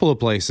a couple of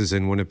places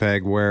in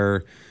Winnipeg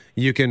where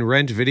you can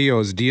rent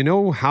videos. Do you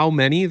know how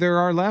many there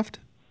are left?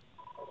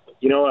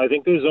 I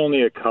think there's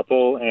only a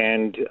couple,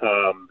 and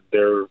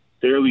they're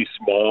fairly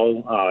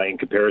small in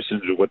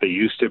comparison to what they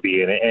used to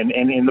be. And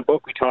in the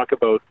book, we talk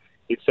about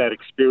it's that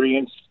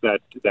experience,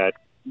 that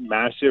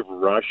massive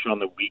rush on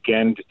the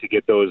weekend to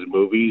get those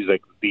movies.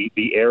 Like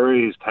the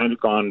era has kind of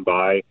gone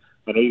by.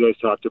 I know you guys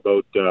talked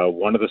about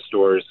one of the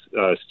stores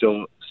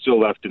still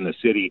left in the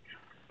city,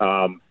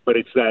 but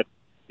it's that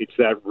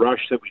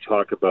rush that we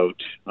talk about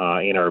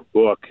in our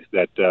book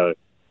that.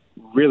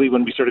 Really,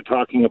 when we started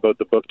talking about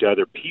the book to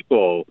other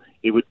people,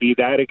 it would be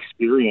that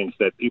experience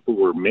that people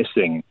were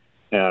missing,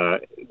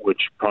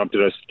 which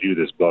prompted us to do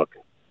this book.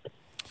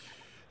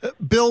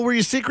 Bill, were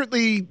you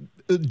secretly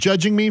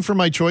judging me for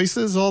my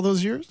choices all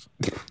those years?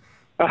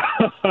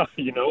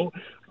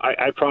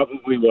 I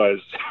probably was.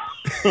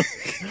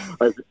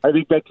 I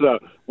think that's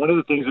one of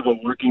the things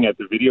about working at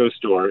the video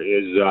store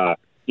is,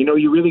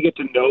 you really get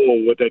to know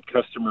what that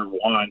customer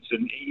wants.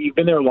 And you've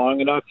been there long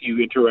enough, you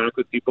interact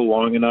with people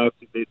long enough,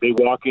 they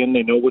walk in,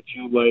 they know what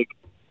you like,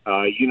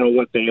 you know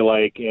what they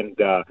like, and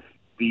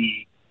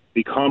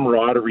the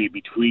camaraderie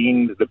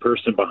between the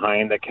person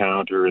behind the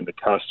counter and the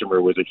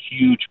customer was a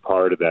huge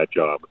part of that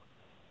job.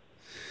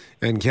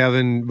 And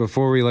Kevin,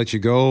 before we let you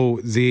go,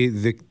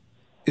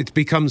 it's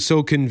become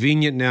so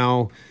convenient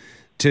now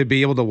to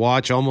be able to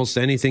watch almost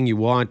anything you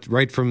want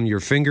right from your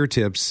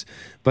fingertips.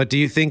 But do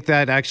you think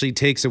that actually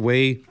takes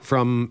away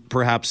from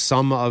perhaps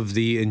some of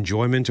the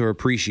enjoyment or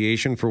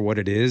appreciation for what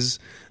it is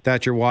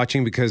that you're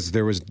watching because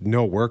there was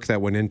no work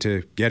that went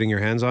into getting your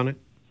hands on it?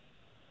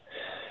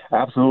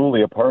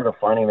 Absolutely. A part of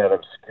finding that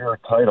obscure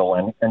title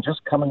and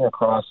just coming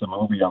across a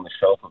movie on the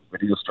shelf of a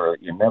video store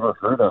that you never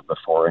heard of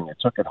before, and you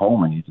took it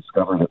home and you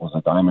discovered it was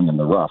a diamond in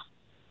the rough.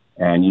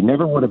 And you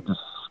never would have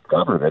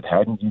discovered it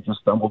hadn't you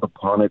just stumbled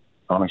upon it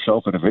on a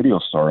shelf at a video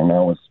store. And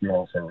now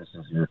experiencing this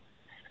is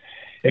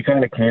it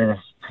kind of caters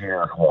to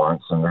your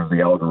wants, and there's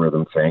the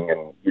algorithm thing,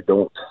 and you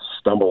don't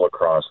stumble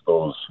across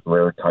those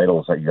rare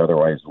titles that you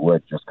otherwise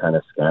would just kind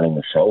of scanning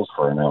the shelves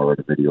for an hour at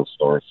a video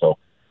store. So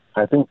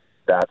I think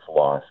that's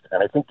lost,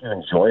 and I think you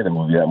enjoy the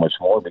movie that much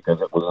more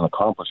because it was an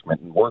accomplishment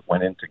and work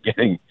went into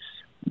getting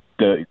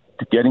to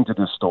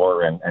the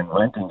store and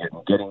renting it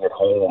and getting it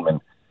home,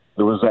 and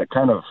there was that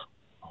kind of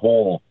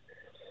whole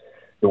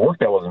the work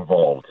that was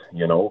involved,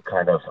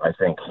 kind of, I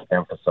think,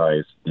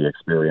 emphasized the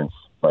experience.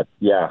 But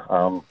yeah,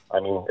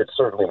 it's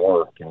certainly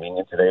more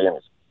convenient today, and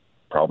it's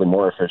probably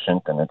more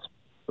efficient, and it's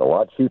a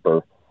lot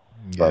cheaper.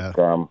 Yeah.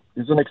 But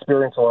it's an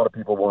experience a lot of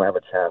people won't have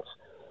a chance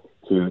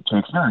to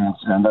experience,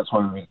 and that's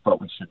why we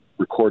thought we should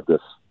record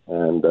this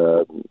and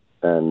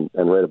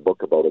write a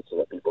book about it so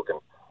that people can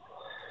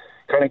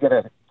kind of get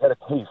a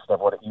taste of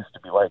what it used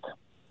to be like.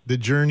 The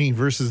journey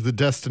versus the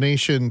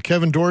destination.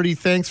 Kevin Doherty,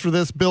 thanks for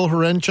this. Bill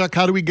Horenchuk,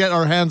 how do we get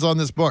our hands on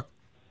this book?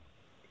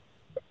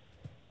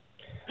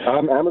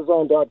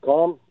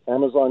 Amazon.com,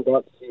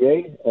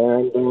 Amazon.ca,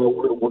 and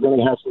we're going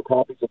to have some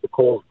copies of the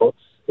Coles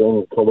books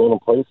in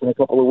Kelowna Place in a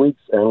couple of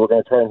weeks, and we're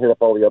going to try and hit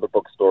up all the other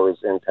bookstores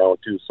in town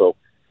too, so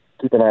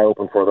keep an eye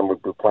open for them. We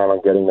plan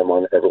on getting them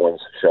on everyone's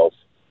shelves.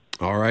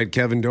 All right,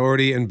 Kevin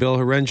Doherty and Bill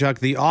Horenchuk,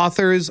 the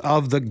authors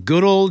of The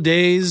Good Old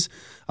Days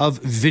of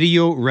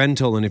Video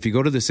Rental. And if you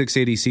go to the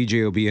 680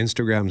 CJOB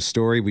Instagram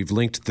story, we've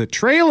linked the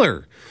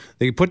trailer.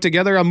 They put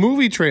together a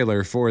movie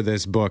trailer for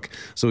this book,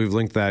 so we've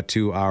linked that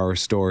to our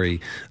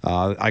story.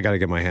 I got to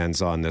get my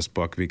hands on this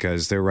book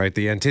because they're right.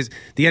 The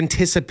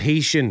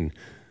anticipation,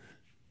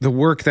 the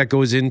work that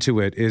goes into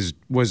it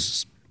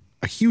was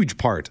a huge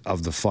part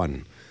of the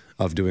fun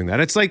of doing that.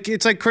 It's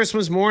like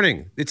Christmas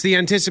morning. It's the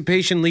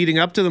anticipation leading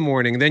up to the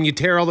morning. Then you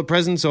tear all the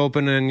presents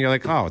open and you're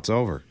like, oh, it's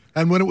over.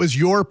 And when it was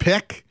your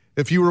pick,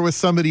 if you were with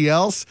somebody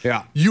else,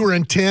 you were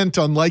intent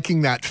on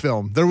liking that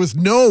film. There was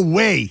no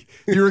way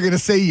you were going to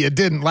say you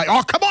didn't. Like,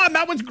 oh, come on,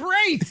 that was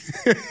great.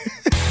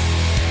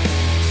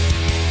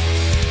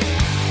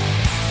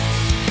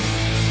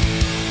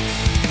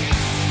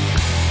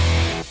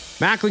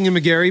 Mackling and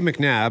McGarry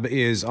McNabb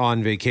is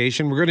on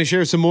vacation. We're going to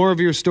share some more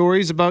of your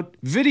stories about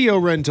video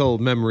rental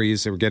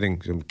memories. We're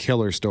getting some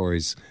killer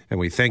stories, and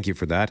we thank you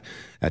for that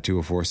at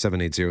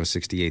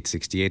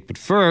 204-780-6868. But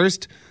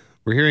first,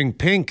 we're hearing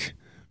Pink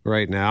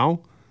right now,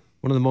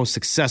 one of the most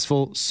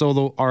successful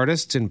solo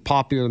artists in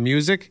popular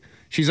music.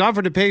 She's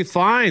offered to pay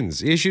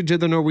fines issued to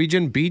the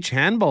Norwegian beach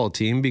handball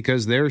team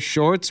because their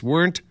shorts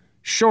weren't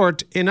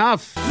short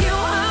enough.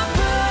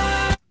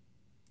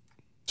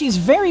 She's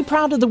very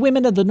proud of the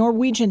women of the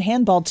Norwegian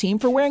handball team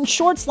for wearing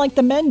shorts like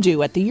the men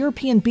do at the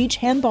European Beach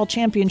Handball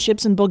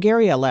Championships in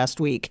Bulgaria last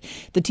week.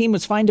 The team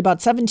was fined about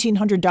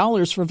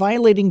 $1,700 for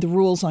violating the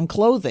rules on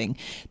clothing.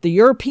 The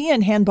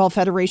European Handball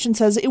Federation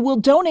says it will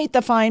donate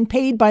the fine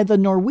paid by the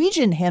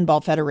Norwegian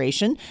Handball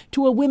Federation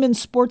to a women's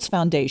sports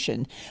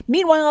foundation.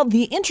 Meanwhile,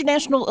 the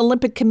International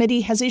Olympic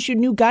Committee has issued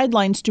new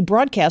guidelines to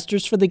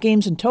broadcasters for the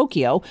Games in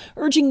Tokyo,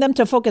 urging them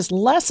to focus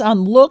less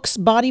on looks,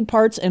 body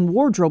parts, and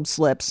wardrobe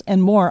slips,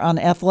 and more on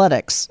athletics.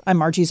 I'm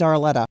Margie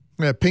Zaraletta.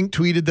 Pink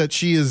tweeted that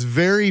she is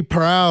very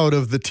proud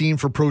of the team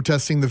for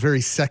protesting the very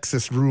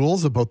sexist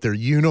rules about their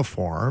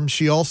uniform.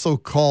 She also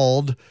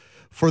called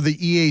for the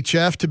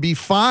EHF to be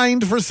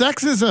fined for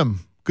sexism.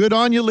 Good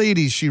on you,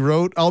 ladies, she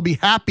wrote. I'll be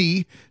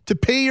happy to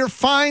pay your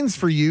fines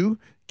for you.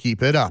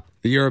 Keep it up.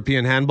 The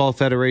European Handball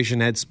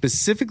Federation had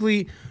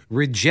specifically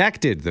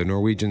rejected the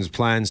Norwegians'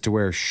 plans to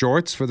wear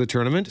shorts for the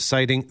tournament,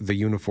 citing the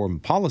uniform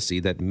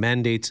policy that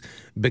mandates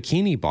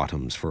bikini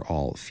bottoms for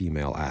all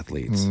female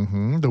athletes.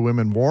 The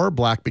women wore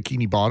black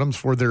bikini bottoms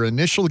for their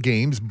initial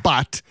games,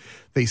 but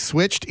they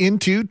switched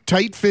into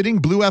tight-fitting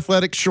blue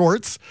athletic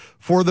shorts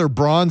for their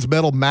bronze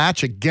medal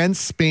match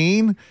against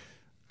Spain.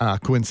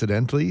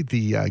 Coincidentally,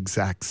 the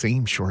exact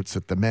same shorts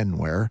that the men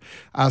wear,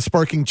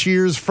 sparking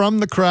cheers from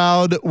the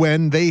crowd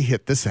when they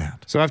hit the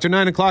sand. So after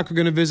 9 o'clock, we're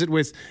going to visit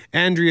with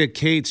Andrea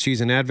Cates. She's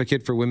an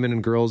advocate for women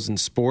and girls in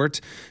sport,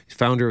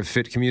 founder of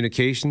Fit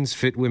Communications,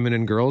 Fit Women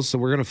and Girls. So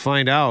we're going to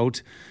find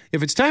out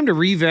if it's time to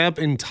revamp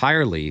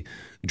entirely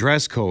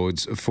dress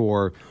codes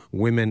for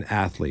women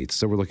athletes.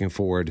 So we're looking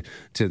forward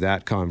to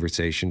that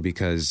conversation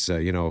because,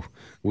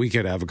 we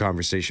could have a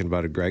conversation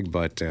about it, Greg,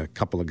 but a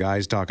couple of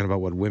guys talking about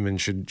what women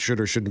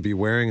should or shouldn't be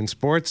wearing in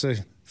sports, I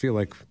feel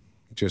like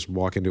just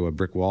walk into a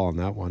brick wall on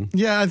that one.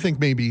 Yeah, I think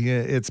maybe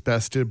it's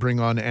best to bring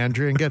on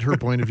Andrea and get her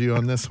point of view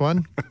on this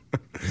one.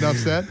 Enough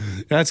said.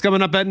 That's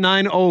coming up at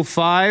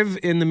 9:05.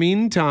 In the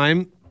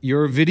meantime,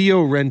 your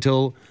video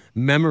rental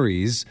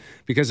memories,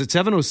 because at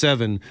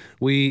 7:07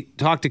 we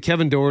talked to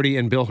Kevin Doherty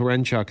and Bill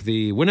Horenchuk,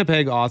 the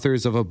Winnipeg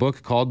authors of a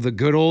book called The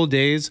Good Old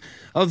Days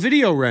of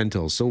Video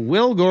Rental. So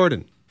Will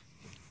Gordon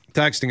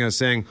texting us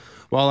saying,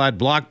 while at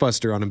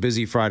Blockbuster on a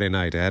busy Friday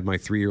night, I had my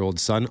 3-year-old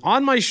son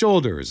on my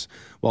shoulders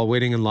while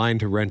waiting in line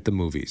to rent the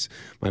movies.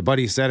 My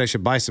buddy said I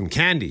should buy some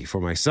candy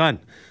for my son,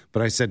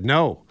 but I said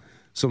no.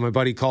 So my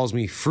buddy calls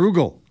me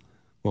frugal.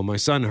 Well, my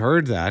son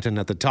heard that, and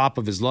at the top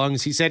of his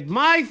lungs, he said,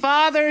 "My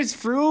father's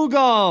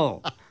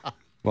frugal."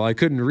 Well, I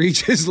couldn't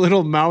reach his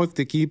little mouth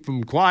to keep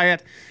him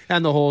quiet,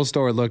 and the whole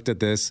store looked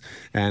at this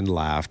and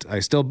laughed. I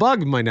still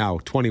bug my now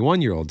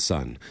 21-year-old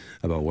son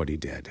about what he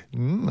did.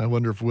 I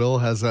wonder if Will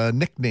has a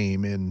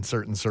nickname in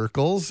certain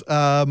circles.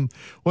 One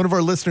of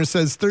our listeners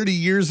says 30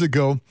 years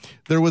ago,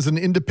 there was an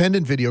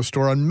independent video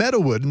store on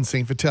Meadowood in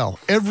St. Vital.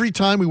 Every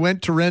time we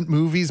went to rent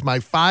movies, my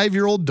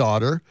 5-year-old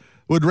daughter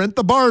would rent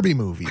the Barbie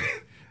movie.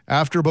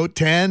 After about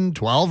 10,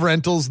 12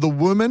 rentals, the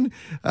woman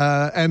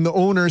and the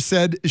owner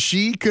said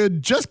she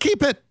could just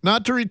keep it,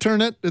 not to return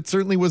it. It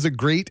certainly was a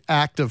great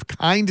act of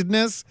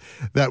kindness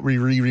that we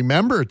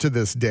remember to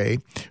this day.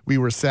 We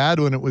were sad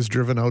when it was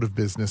driven out of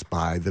business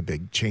by the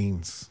big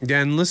chains.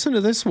 Yeah, and listen to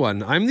this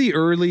one. In the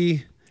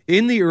early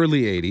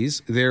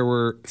 80s, there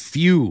were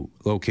few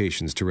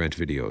locations to rent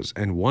videos,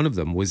 and one of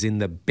them was in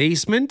the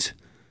basement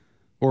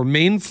or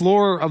main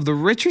floor of the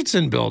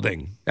Richardson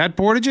building at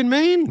Portage in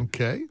Maine.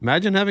 Okay.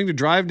 Imagine having to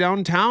drive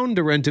downtown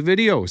to rent a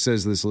video,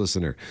 says this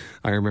listener.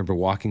 I remember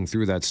walking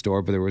through that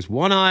store, but there was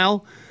one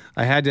aisle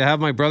I had to have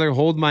my brother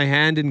hold my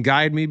hand and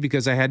guide me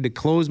because I had to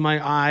close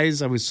my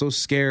eyes. I was so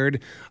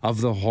scared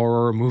of the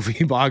horror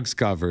movie box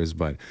covers,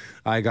 but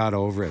I got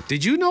over it.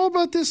 Did you know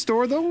about this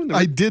store, though?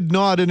 I did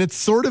not, and it's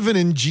sort of an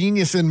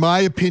ingenious, in my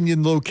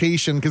opinion,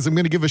 location, because I'm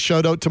going to give a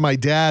shout out to my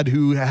dad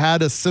who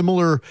had a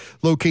similar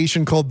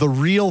location called The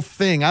Real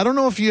Thing. I don't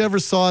know if you ever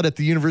saw it at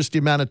the University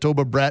of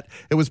Manitoba, Brett.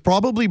 It was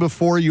probably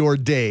before your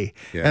day,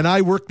 and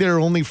I worked there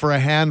only for a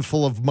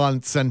handful of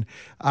months, and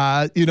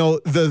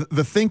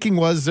the thinking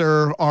was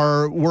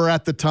were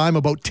at the time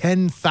about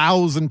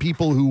 10,000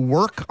 people who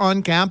work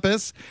on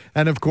campus,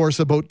 and of course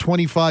about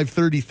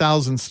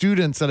 30,000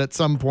 students that at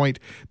some point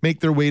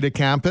make their way to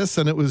campus,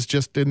 and it was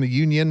just in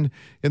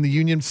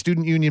the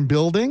student union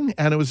building,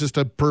 and it was just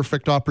a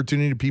perfect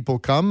opportunity to people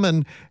come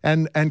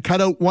and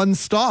cut out one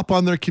stop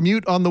on their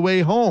commute on the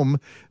way home.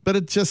 But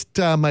it just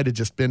might have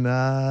just been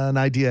an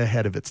idea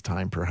ahead of its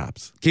time,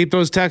 perhaps. Keep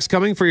those texts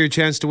coming for your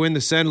chance to win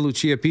the Santa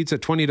Lucia Pizza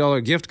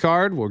 $20 gift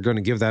card. We're going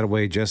to give that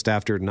away just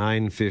after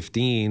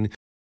 9:15.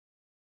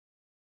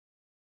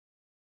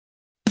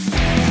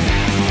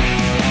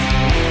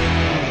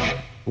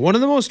 One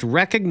of the most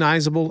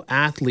recognizable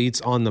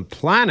athletes on the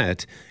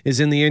planet is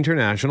in the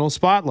international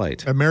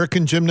spotlight.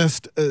 American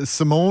gymnast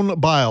Simone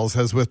Biles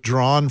has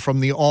withdrawn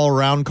from the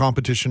all-around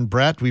competition.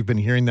 Brett, we've been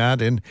hearing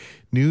that in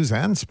news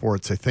and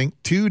sports, I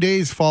think, 2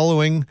 days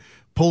following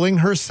pulling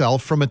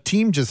herself from a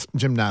team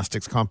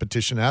gymnastics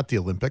competition at the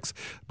Olympics.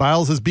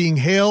 Biles is being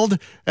hailed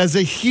as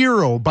a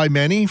hero by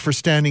many for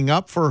standing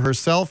up for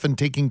herself and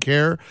taking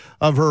care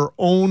of her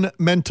own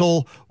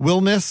mental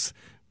wellness.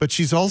 But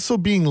she's also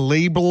being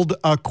labeled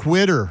a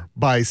quitter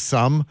by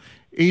some.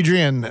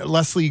 Adrienne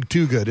Leslie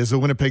Toogood is a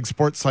Winnipeg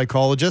sports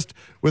psychologist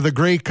with a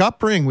Grey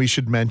Cup ring, we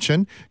should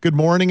mention. Good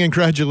morning and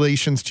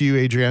congratulations to you,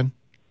 Adrienne.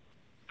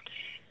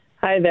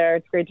 Hi there.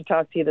 It's great to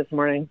talk to you this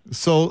morning.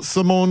 So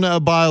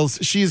Simone Biles,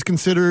 she is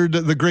considered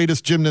the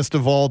greatest gymnast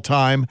of all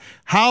time.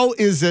 How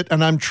is it,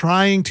 and I'm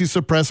trying to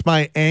suppress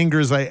my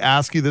anger as I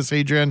ask you this,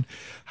 Adrienne,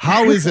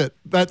 how is it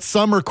that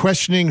some are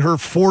questioning her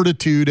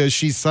fortitude as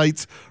she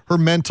cites her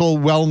mental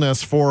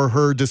wellness for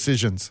her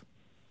decisions?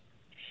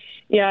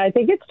 Yeah, I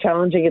think it's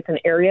challenging. It's an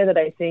area that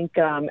I think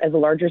as a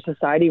larger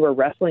society we're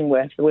wrestling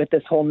with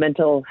this whole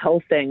mental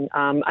health thing.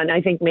 And I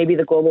think maybe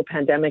the global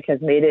pandemic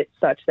has made it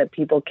such that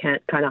people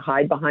can't kind of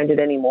hide behind it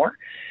anymore.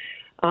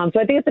 So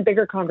I think it's a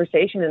bigger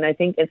conversation, and I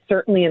think it's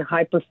certainly in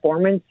high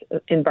performance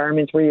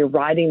environments where you're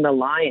riding the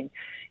line.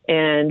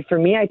 And for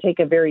me, I take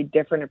a very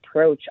different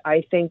approach.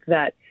 I think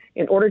that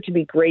in order to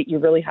be great, you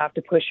really have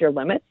to push your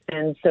limits.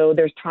 And so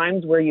there's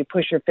times where you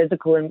push your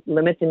physical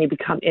limits and you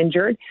become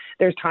injured.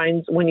 There's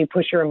times when you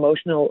push your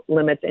emotional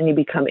limits and you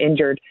become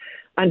injured.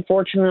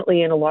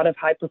 Unfortunately, in a lot of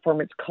high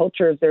performance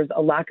cultures, there's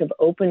a lack of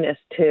openness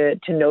to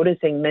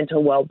noticing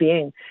mental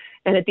well-being.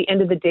 And at the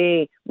end of the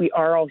day, we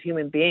are all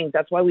human beings.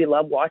 That's why we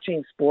love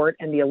watching sport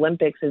and the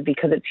Olympics, is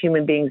because it's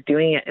human beings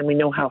doing it and we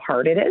know how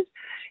hard it is.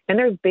 And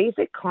there's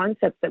basic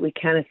concepts that we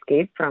can't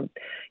escape from.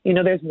 You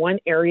know, there's one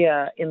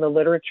area in the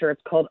literature,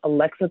 it's called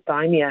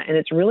alexithymia, and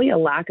it's really a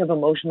lack of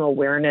emotional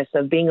awareness,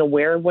 of being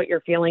aware of what you're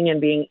feeling and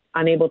being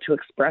unable to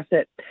express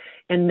it.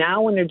 And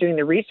now when they're doing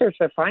the research,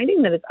 they're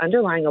finding that it's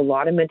underlying a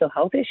lot of mental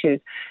health issues,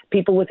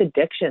 people with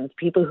addictions,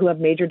 people who have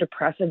major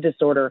depressive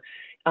disorder.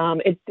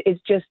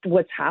 It's just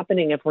what's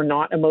happening if we're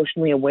not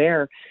emotionally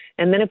aware.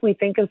 And then if we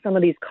think of some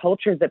of these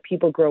cultures that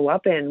people grow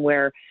up in,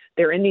 where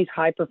they're in these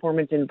high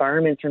performance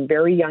environments from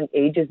very young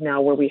ages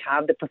now, where we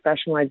have the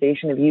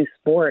professionalization of youth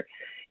sport,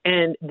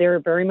 and they're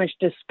very much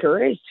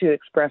discouraged to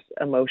express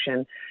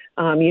emotion.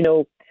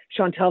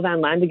 Chantal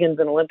Van Landingen's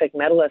an Olympic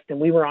medalist, and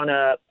we were on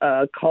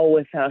a call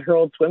with her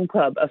old swim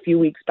club a few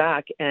weeks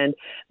back, and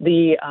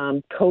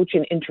the coach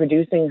in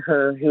introducing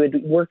her, who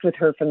had worked with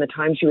her from the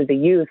time she was a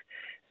youth,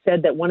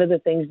 said that one of the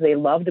things they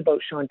loved about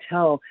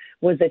Chantal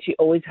was that she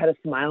always had a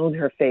smile on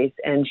her face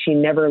and she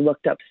never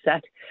looked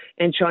upset.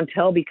 And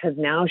Chantal, because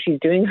now she's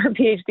doing her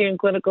PhD in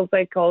clinical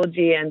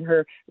psychology and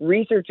her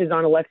research is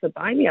on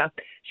alexithymia,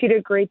 she did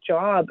a great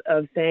job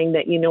of saying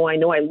that, I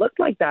know I looked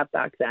like that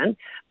back then,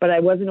 but I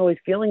wasn't always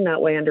feeling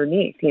that way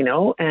underneath,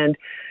 And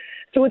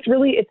so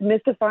it's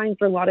mystifying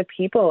for a lot of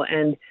people.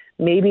 And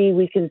maybe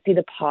we can see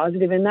the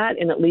positive in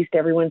that, and at least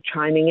everyone's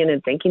chiming in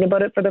and thinking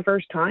about it for the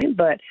first time.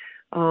 But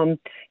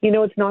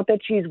it's not that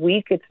she's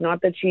weak. It's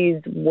not that she's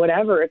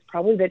whatever. It's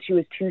probably that she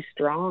was too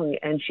strong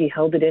and she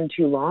held it in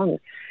too long.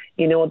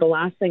 The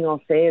last thing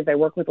I'll say is I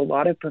work with a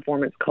lot of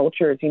performance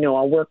cultures.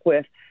 I'll work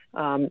with,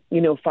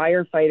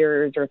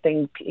 firefighters or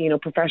things,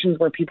 professions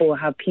where people will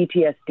have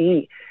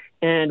PTSD.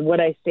 And what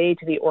I say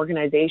to the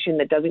organization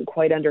that doesn't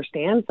quite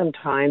understand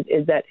sometimes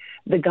is that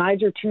the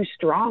guys are too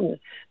strong.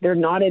 They're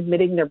not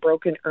admitting they're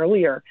broken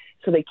earlier.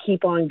 So they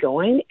keep on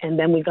going, and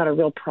then we've got a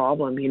real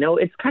problem.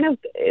 It's kind of,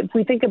 if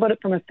we think about it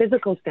from a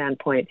physical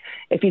standpoint,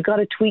 if you've got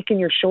a tweak in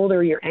your shoulder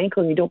or your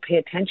ankle and you don't pay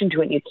attention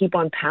to it and you keep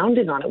on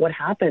pounding on it, what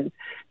happens?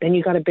 Then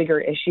you got a bigger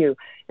issue.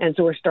 And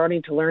so we're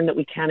starting to learn that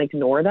we can't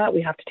ignore that.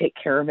 We have to take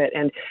care of it.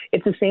 And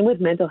it's the same with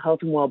mental health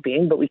and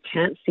well-being, but we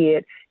can't see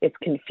it. It's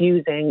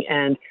confusing.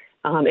 And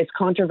It's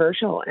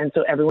controversial, and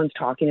so everyone's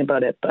talking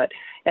about it. But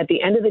at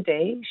the end of the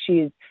day,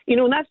 she's,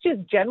 and that's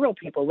just general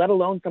people, let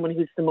alone someone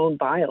who's Simone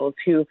Biles,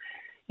 who,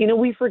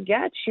 we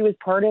forget she was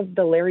part of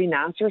the Larry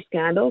Nassar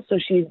scandal. So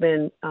she's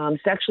been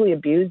sexually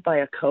abused by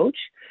a coach.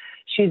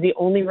 She's the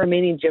only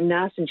remaining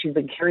gymnast, and she's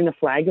been carrying the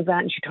flag of that.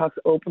 And she talks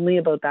openly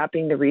about that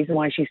being the reason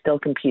why she's still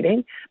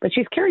competing. But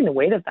she's carrying the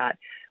weight of that.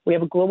 We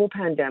have a global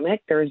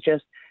pandemic. There's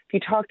just, if you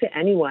talk to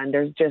anyone,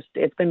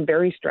 it's been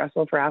very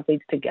stressful for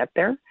athletes to get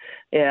there.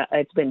 Yeah,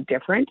 it's been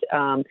different.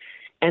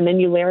 And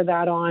then you layer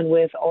that on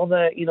with all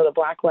the, the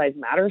Black Lives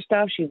Matter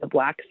stuff. She's a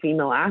Black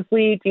female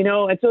athlete,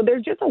 and so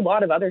there's just a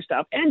lot of other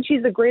stuff. And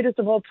she's the greatest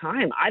of all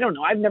time. I don't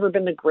know. I've never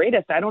been the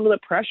greatest. I don't know the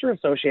pressure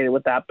associated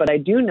with that, but I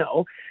do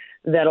know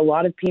that a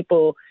lot of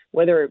people,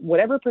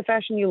 whatever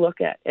profession you look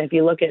at, if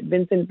you look at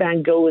Vincent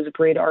van Gogh as a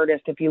great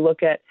artist, if you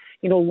look at,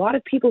 a lot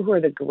of people who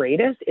are the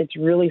greatest, it's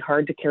really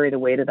hard to carry the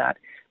weight of that.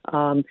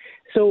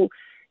 So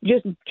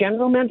just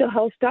general mental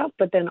health stuff,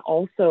 but then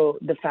also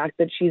the fact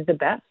that she's the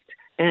best.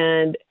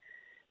 And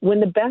when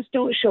the best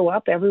don't show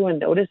up, everyone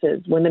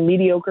notices. When the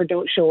mediocre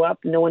don't show up,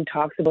 no one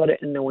talks about it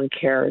and no one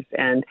cares.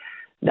 And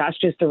that's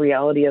just the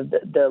reality of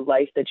the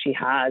life that she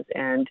has.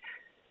 And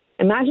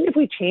imagine if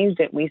we changed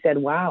it and we said,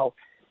 wow,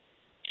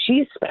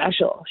 she's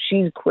special.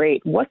 She's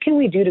great. What can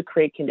we do to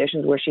create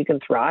conditions where she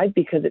can thrive?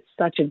 Because it's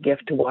such a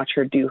gift to watch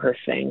her do her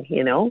thing,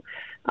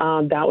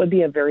 That would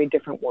be a very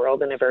different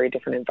world and a very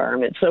different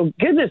environment. So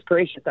goodness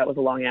gracious, that was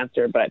a long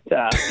answer, but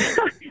I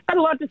had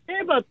a lot to say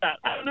about that.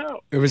 I don't know.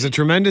 It was a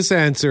tremendous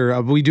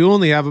answer. We do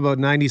only have about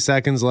 90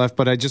 seconds left,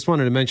 but I just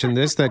wanted to mention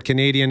this, that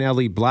Canadian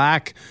Ellie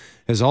Black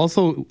has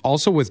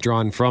also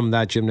withdrawn from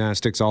that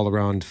gymnastics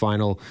all-around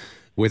final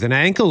with an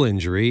ankle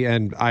injury,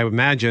 and I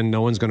imagine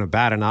no one's going to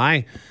bat an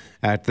eye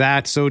at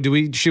that. So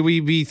should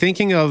we be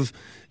thinking of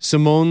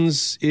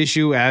Simone's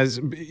issue as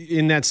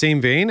in that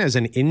same vein as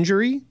an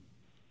injury?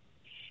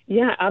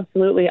 Yeah,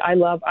 absolutely.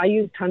 I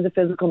use tons of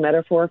physical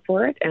metaphor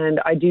for it,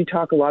 and I do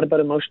talk a lot about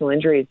emotional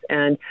injuries.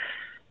 And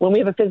when we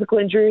have a physical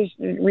injury,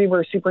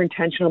 we're super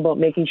intentional about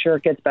making sure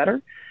it gets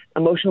better.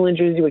 Emotional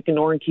injuries you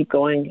ignore and keep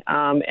going.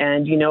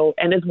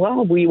 And as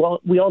well, we all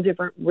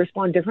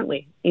respond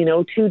differently,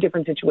 to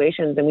different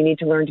situations, and we need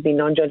to learn to be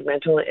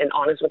non-judgmental and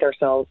honest with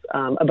ourselves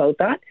about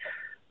that.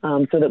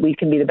 So that we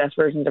can be the best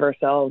versions of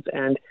ourselves.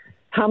 And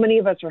how many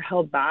of us are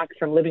held back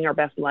from living our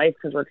best life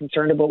because we're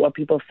concerned about what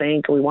people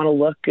think or we want to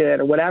look good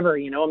or whatever,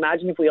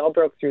 imagine if we all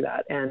broke through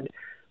that and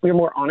we were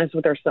more honest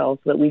with ourselves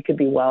so that we could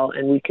be well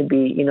and we could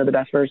be, the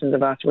best versions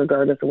of us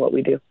regardless of what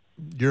we do.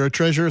 You're a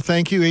treasure.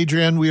 Thank you,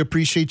 Adrienne. We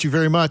appreciate you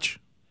very much.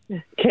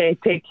 Okay,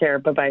 take care.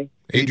 Bye-bye.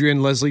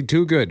 Adrienne Leslie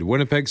Toogood,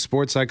 Winnipeg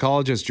sports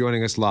psychologist,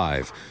 joining us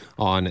live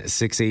on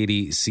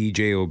 680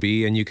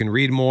 CJOB. And you can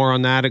read more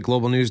on that at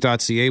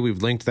globalnews.ca.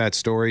 We've linked that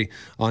story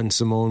on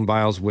Simone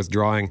Biles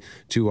withdrawing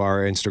to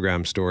our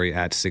Instagram story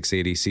at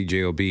 680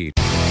 CJOB.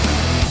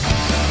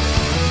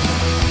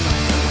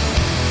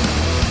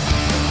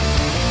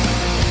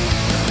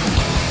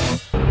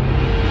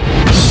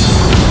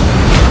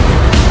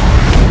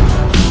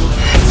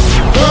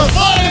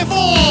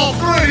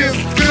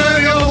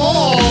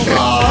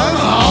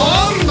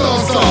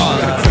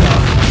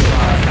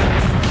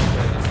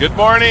 Good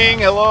morning.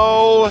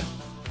 Hello.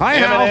 Hi,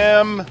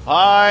 M&M.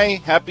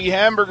 Hi. Happy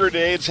Hamburger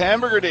Day. It's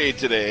Hamburger Day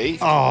today.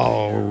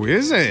 Oh,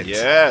 is it?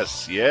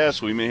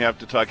 Yes. We may have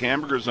to talk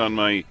hamburgers on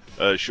my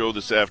show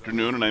this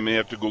afternoon, and I may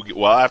have to go get,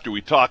 after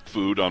we talk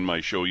food on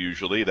my show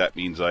usually, that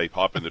means I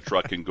hop in the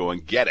truck and go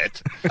and get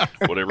it,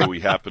 whatever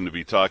we happen to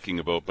be talking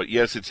about. But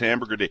yes, it's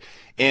Hamburger Day.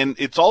 And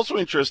it's also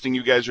interesting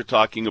you guys are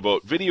talking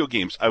about video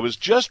games. I was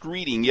just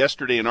reading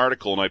yesterday an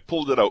article, and I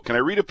pulled it out. Can I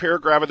read a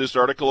paragraph of this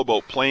article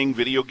about playing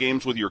video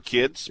games with your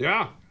kids?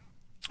 Yeah.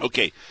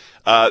 Okay.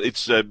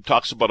 It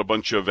talks about a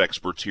bunch of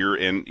experts here,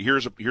 and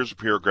here's a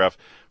paragraph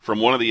from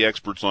one of the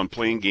experts on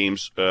playing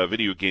games,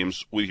 video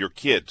games with your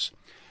kids.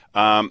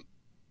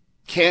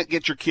 Can't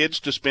get your kids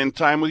to spend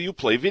time with you?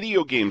 Play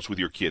video games with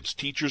your kids.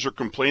 Teachers are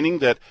complaining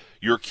that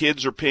your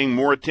kids are paying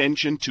more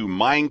attention to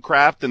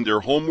Minecraft than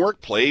their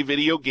homework. Play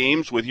video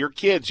games with your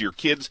kids. Your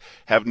kids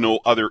have no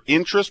other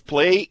interest.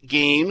 Play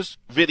games,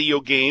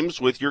 video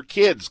games with your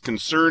kids.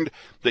 Concerned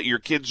that your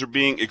kids are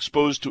being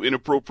exposed to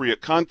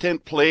inappropriate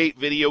content? Play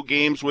video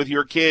games with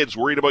your kids.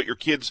 Worried about your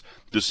kids'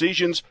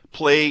 decisions?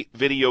 Play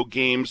video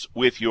games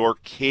with your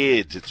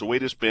kids. It's a way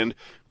to spend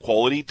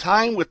quality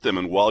time with them.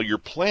 And while you're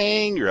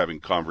playing, you're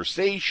having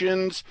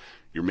conversations,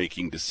 you're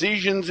making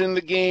decisions in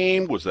the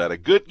game. Was that a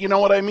good, you know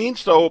what I mean?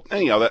 So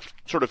anyhow, that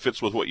sort of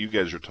fits with what you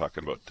guys are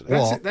talking about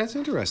today. That's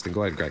interesting.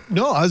 Go ahead, Greg.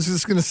 No, I was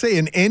just going to say,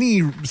 in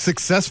any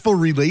successful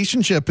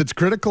relationship, it's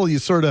critical you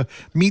sort of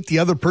meet the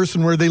other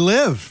person where they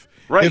live.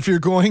 Right. If you're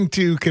going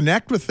to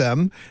connect with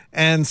them.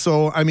 And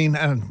so, I mean,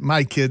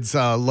 my kids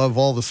love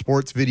all the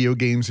sports video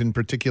games in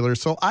particular.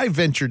 So I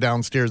venture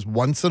downstairs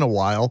once in a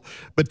while,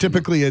 but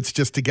typically it's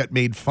just to get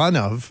made fun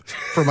of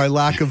for my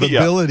lack of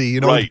ability.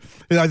 You know, right.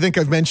 I think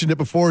I've mentioned it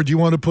before. Do you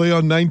want to play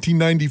on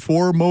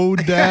 1994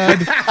 mode, Dad?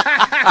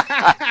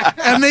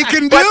 And they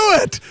can do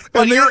it.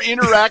 But And you're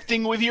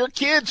interacting with your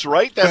kids,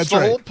 right? That's the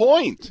whole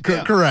point.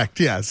 Correct,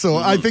 yeah. So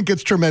I think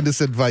it's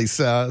tremendous advice,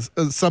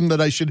 some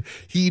that I should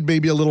heed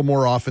maybe a little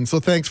more often. So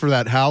thanks for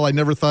that, Hal. I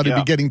never thought I'd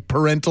be getting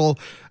parental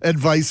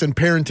advice and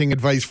parenting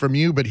advice from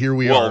you, but here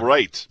we are. Well,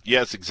 right.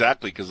 Yes,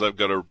 exactly, because I've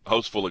got a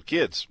house full of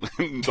kids.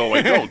 No,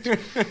 I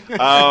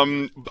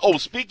don't.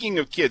 Speaking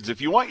of kids,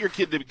 if you want your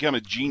kid to become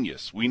a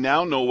genius, we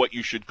now know what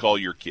you should call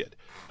your kid.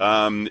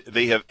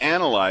 They have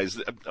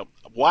analyzed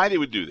why they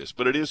would do this,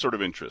 but it is sort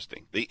of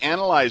interesting. They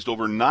analyzed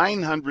over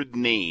 900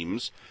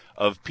 names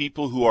of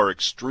people who are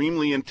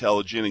extremely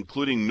intelligent,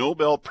 including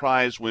Nobel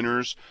Prize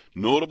winners,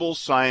 notable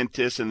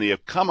scientists, and they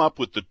have come up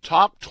with the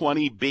top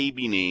 20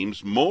 baby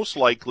names most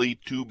likely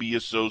to be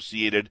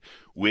associated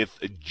with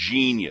a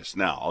genius.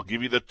 Now, I'll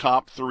give you the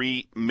top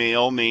 3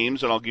 male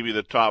names, and I'll give you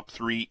the top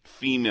 3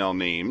 female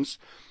names.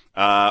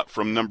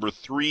 From number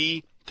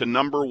 3 to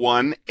number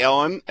 1,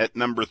 Ellen at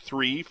number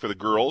 3 for the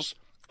girls,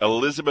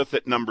 Elizabeth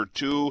at number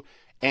 2,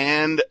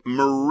 and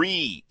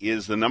Marie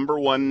is the number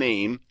 1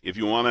 name. If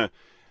you want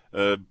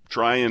to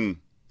try and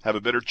have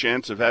a better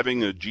chance of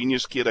having a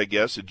genius kid, I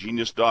guess, a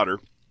genius daughter,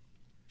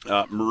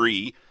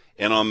 Marie.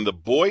 And on the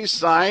boys'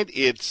 side,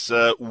 it's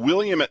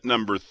William at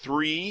number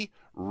 3,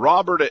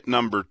 Robert at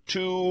number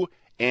 2,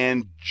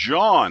 and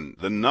John,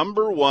 the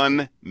number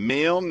 1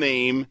 male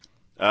name,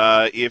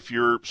 if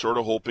you're sort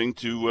of hoping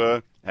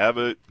to have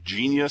a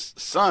genius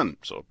son.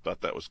 So I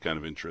thought that was kind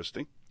of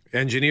interesting.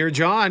 Engineer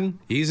John,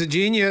 he's a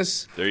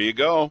genius. There you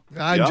go.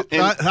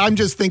 I'm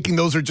just thinking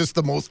those are just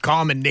the most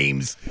common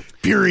names,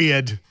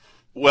 period.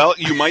 Well,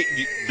 you might,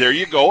 there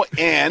you go.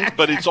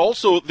 But it's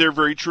also, they're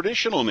very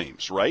traditional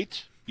names,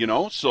 right?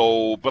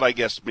 So, but I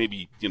guess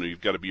maybe,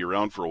 you've got to be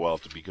around for a while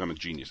to become a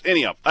genius.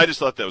 Anyhow, I just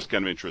thought that was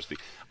kind of interesting.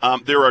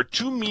 There are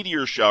 2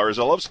 meteor showers.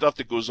 I love stuff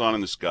that goes on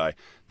in the sky.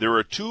 There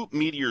are 2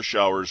 meteor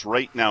showers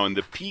right now, and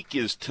the peak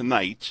is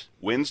tonight,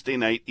 Wednesday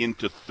night,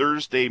 into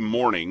Thursday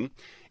morning.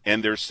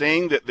 And they're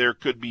saying that there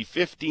could be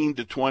 15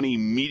 to 20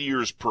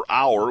 meteors per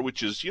hour,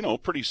 which is,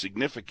 pretty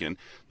significant.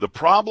 The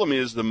problem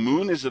is the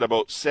moon is at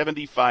about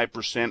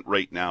 75%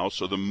 right now,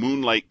 so the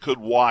moonlight could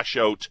wash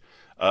out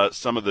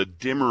some of the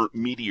dimmer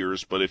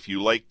meteors. But if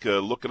you like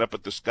looking up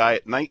at the sky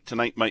at night,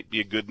 tonight might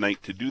be a good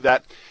night to do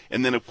that.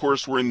 And then, of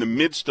course, we're in the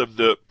midst of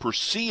the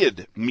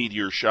Perseid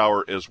meteor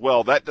shower as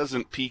well. That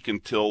doesn't peak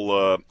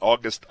until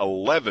August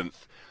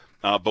 11th.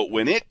 But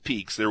when it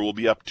peaks, there will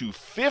be up to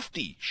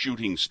 50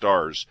 shooting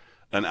stars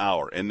an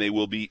hour, and they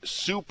will be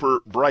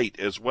super bright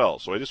as well.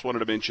 So I just wanted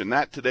to mention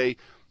that today.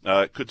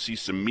 Could see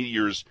some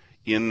meteors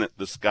in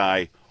the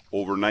sky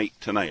overnight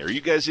tonight. Are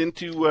you guys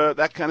into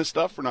that kind of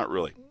stuff or not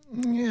really?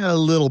 Yeah, a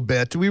little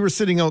bit. We were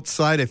sitting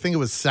outside, I think it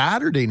was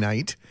Saturday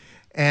night,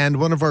 and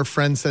one of our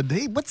friends said,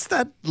 "Hey, what's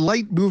that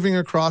light moving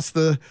across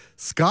the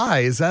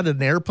sky? Is that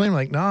an airplane?" I'm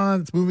like, "Nah,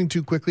 it's moving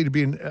too quickly to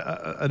be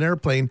an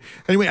airplane."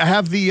 Anyway, I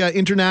have the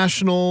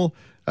International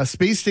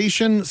Space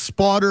Station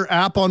spotter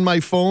app on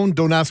my phone.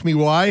 Don't ask me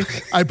why.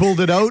 I pulled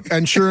it out,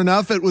 and sure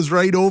enough, it was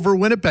right over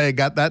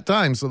Winnipeg at that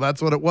time. So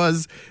that's what it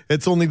was.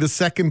 It's only the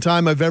second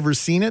time I've ever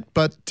seen it,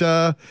 but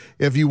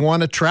if you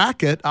want to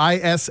track it,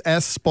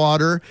 ISS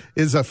Spotter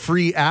is a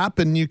free app,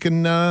 and you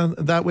can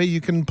that way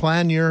you can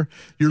plan your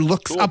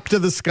looks up to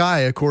the sky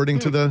according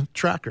to the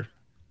tracker.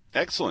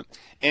 Excellent.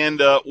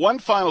 And one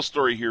final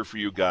story here for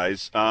you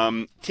guys.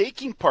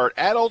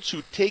 Adults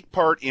who take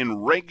part in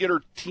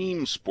regular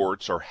team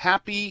sports are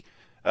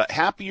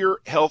happier,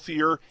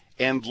 healthier,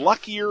 and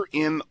luckier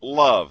in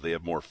love. They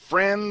have more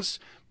friends,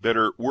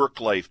 better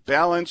work-life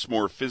balance,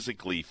 more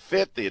physically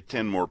fit. They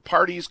attend more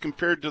parties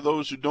compared to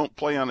those who don't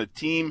play on a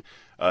team.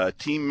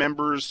 Team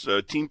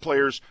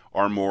players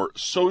are more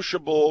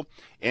sociable,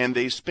 and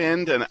they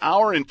spend an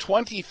hour and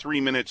 23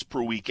 minutes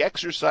per week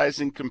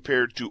exercising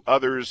compared to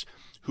others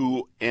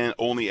who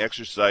only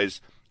exercise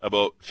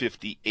about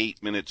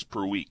 58 minutes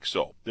per week.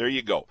 So there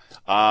you go.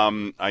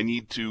 I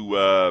need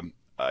to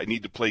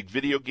play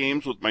video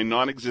games with my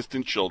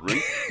non-existent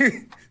children.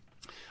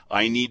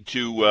 I need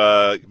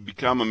to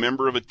become a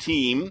member of a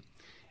team.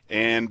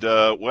 And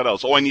what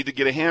else? Oh, I need to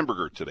get a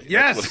hamburger today.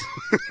 Yes.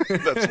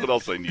 That's what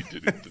else I need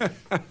to do today.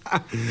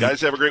 Guys,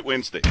 have a great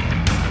Wednesday.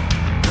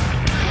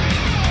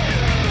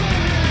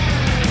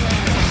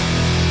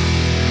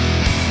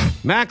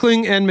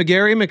 Mackling and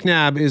McGarry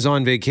McNabb is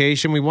on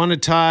vacation. We want to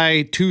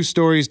tie 2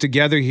 stories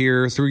together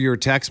here through your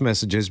text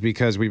messages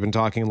because we've been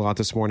talking a lot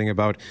this morning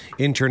about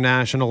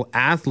international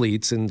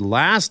athletes. And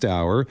last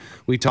hour,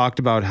 we talked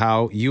about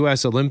how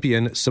U.S.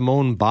 Olympian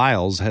Simone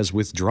Biles has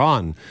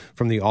withdrawn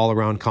from the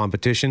all-around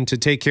competition to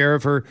take care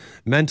of her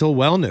mental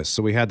wellness.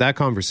 So we had that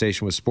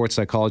conversation with sports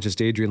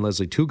psychologist Adrienne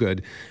Leslie Toogood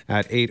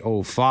at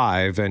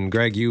 8:05. And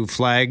Greg, you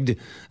flagged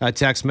a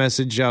text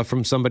message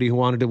from somebody who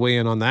wanted to weigh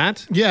in on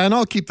that. Yeah, and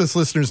I'll keep this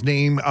listener's name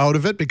out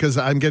of it because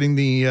I'm getting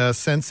the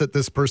sense that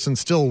this person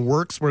still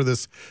works where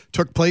this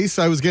took place.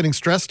 I was getting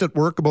stressed at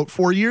work about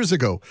 4 years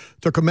ago.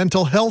 Took a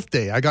mental health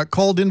day. I got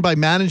called in by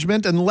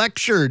management and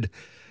lectured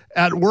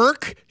at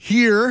work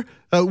here.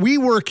 We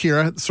work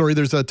here. Sorry,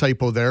 there's a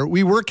typo there.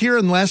 We work here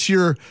unless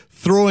you're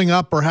throwing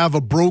up or have a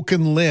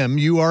broken limb.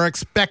 You are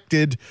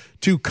expected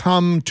to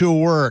come to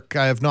work.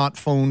 I have not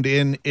phoned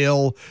in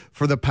ill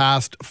for the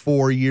past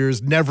 4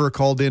 years. Never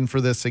called in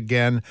for this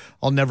again.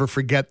 I'll never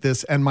forget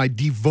this. And my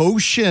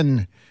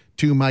devotion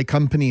to my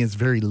company is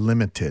very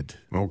limited.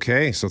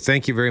 Okay, so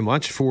thank you very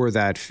much for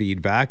that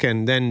feedback.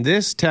 And then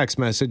this text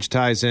message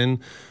ties in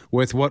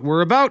with what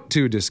we're about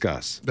to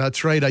discuss.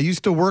 That's right. I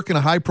used to work in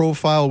a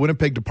high-profile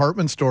Winnipeg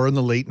department store in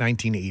the late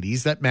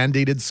 1980s that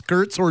mandated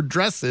skirts or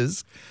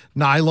dresses,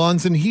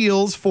 nylons and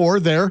heels for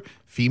their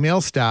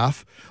female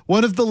staff.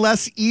 One of the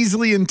less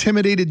easily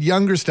intimidated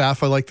younger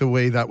staff, I like the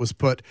way that was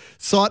put,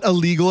 sought a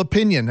legal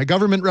opinion. A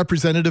government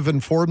representative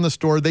informed the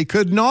store they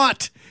could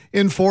not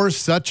enforce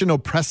such an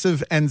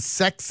oppressive and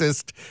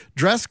sexist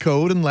dress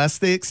code unless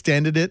they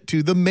extended it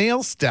to the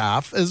male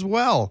staff as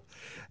well.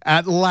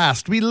 At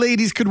last, we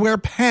ladies could wear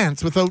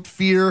pants without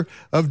fear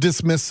of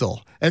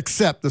dismissal,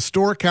 except the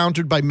store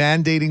countered by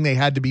mandating they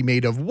had to be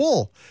made of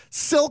wool,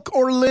 silk,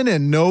 or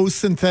linen, no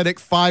synthetic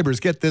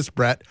fibers. Get this,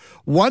 Brett.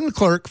 One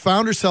clerk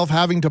found herself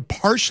having to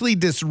partially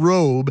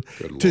disrobe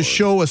to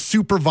show a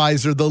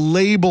supervisor the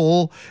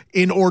label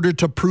in order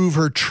to prove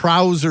her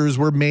trousers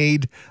were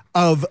made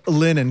of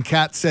linen.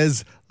 Kat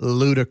says,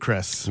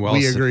 ludicrous. Well,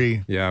 we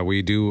agree. Yeah,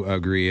 we do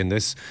agree. And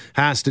this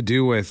has to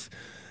do with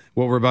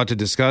what we're about to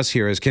discuss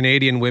here. As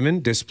Canadian women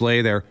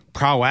display their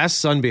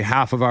prowess on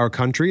behalf of our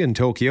country in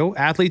Tokyo,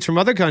 athletes from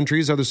other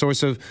countries are the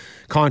source of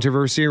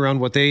controversy around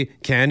what they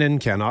can and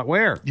cannot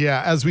wear.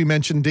 Yeah, as we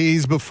mentioned,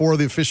 days before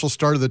the official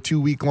start of the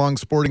 2-week-long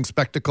sporting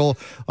spectacle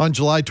on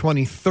July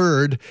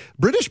 23rd,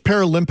 British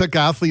Paralympic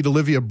athlete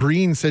Olivia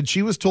Breen said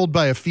she was told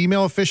by a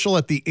female official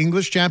at the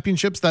English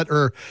Championships that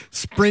her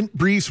sprint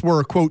briefs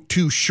were, quote,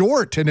 too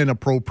short and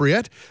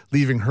inappropriate,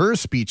 leaving her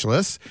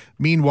speechless.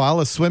 Meanwhile,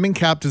 a swimming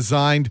cap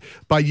designed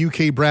by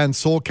UK brand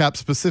Soul Cap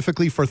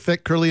specifically for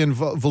thick, curly, and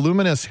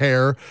voluminous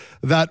hair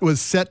that was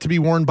set to be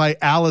worn by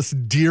Alice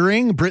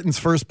Deering, Britain's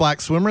first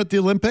black swimmer at the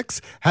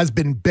Olympics, has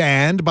been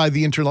banned by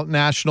the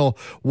International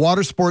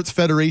Water Sports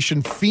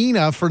Federation,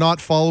 FINA, for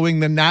not following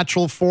the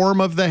natural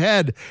form of the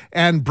head.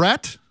 And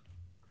Brett,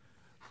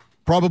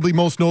 probably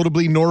most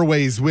notably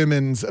Norway's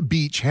women's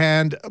beach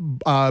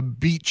handball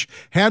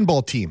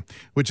team,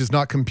 which is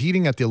not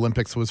competing at the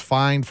Olympics, was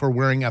fined for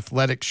wearing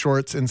athletic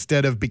shorts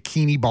instead of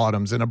bikini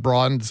bottoms in a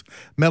bronze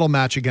medal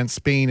match against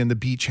Spain in the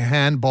beach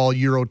handball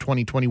Euro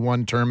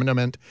 2021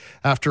 tournament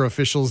after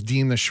officials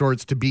deemed the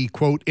shorts to be,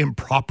 quote,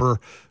 improper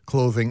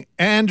clothing.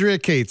 Andrea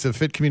Cates of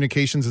Fit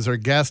Communications is our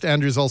guest.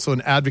 Andrea is also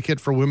an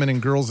advocate for women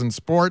and girls in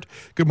sport.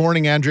 Good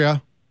morning,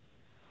 Andrea.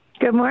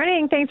 Good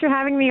morning. Thanks for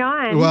having me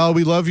on. Well,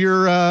 we love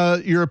your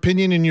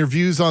opinion and your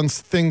views on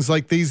things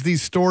like these.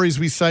 These stories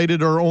we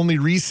cited are only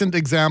recent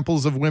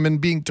examples of women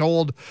being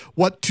told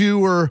what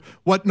to or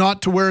what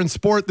not to wear in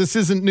sport. This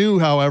isn't new,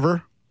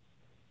 however.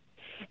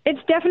 It's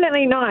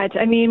definitely not.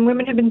 I mean,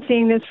 women have been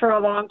seeing this for a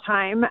long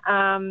time.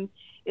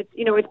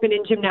 It's been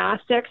in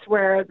gymnastics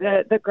where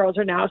the girls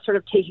are now sort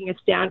of taking a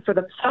stand for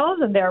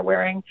themselves, and they're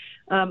wearing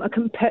a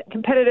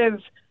competitive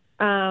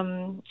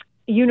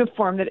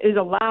uniform that is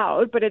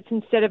allowed, but it's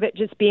instead of it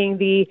just being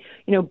the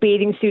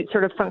bathing suit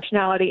sort of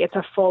functionality, it's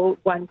a full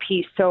one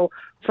piece. So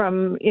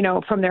from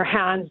their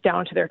hands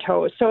down to their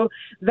toes. So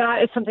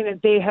that is something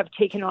that they have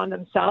taken on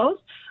themselves.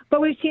 But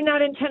we've seen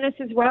that in tennis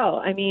as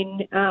well. I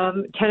mean,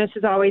 tennis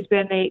has always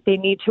been they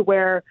need to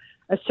wear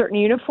a certain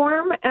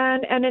uniform,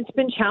 and it's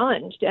been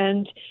challenged.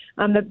 And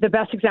the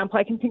best example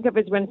I can think of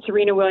is when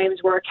Serena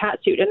Williams wore a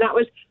catsuit, and that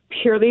was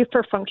purely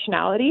for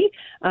functionality.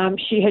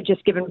 She had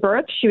just given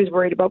birth. She was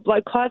worried about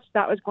blood clots.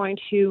 That was going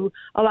to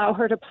allow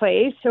her to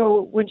play.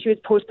 So when she was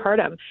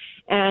postpartum,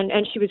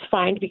 and she was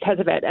fined because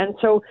of it. And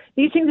so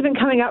these things have been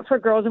coming up for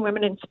girls and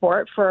women in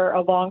sport for a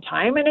long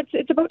time, and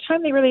it's about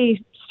time they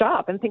really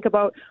stop and think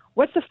about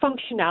what's the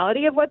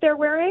functionality of what they're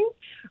wearing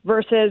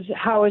versus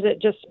how is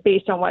it just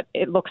based on what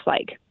it looks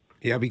like.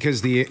 Yeah,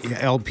 because the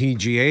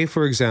LPGA,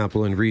 for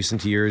example, in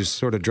recent years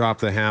sort of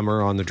dropped the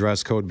hammer on the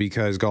dress code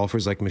because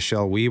golfers like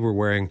Michelle Wie were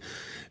wearing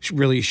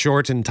really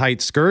short and tight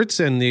skirts,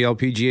 and the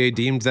LPGA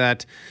deemed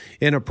that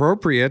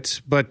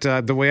inappropriate. But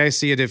the way I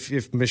see it, if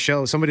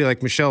somebody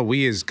like Michelle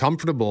Wie is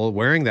comfortable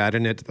wearing that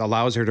and it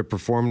allows her to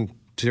perform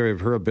to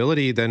her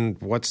ability, then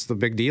what's the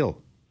big deal?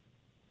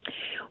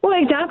 Well,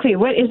 exactly.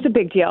 What is the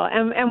big deal?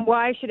 And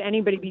why should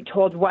anybody be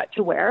told what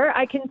to wear?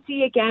 I can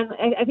see, again,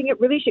 I think it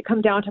really should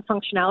come down to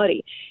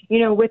functionality.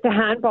 With the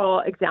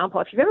handball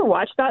example, if you've ever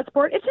watched that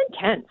sport, it's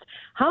intense.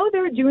 How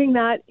they're doing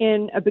that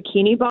in a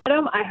bikini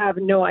bottom, I have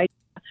no idea.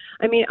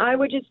 I mean, I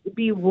would just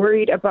be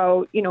worried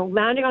about,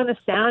 landing on the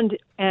sand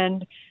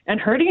and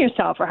hurting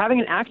yourself or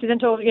having an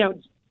accidental,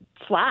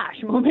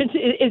 splash moment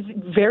is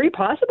very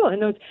possible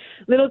in those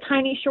little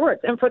tiny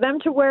shorts. And for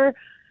them to wear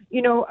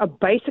a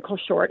bicycle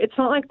short, it's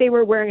not like they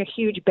were wearing a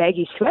huge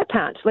baggy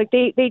sweatpants. Like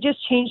they just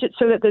changed it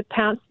so that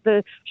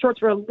the shorts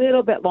were a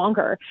little bit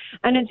longer.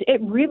 And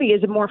it really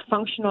is a more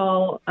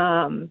functional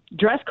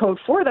dress code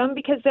for them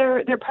because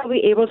they're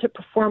probably able to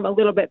perform a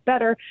little bit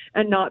better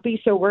and not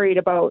be so worried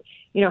about,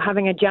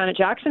 having a Janet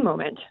Jackson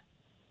moment.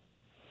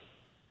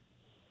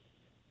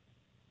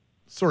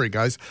 Sorry,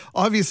 guys.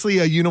 Obviously,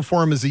 a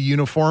uniform is a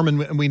uniform,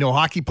 and we know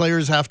hockey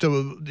players have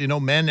to,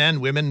 men and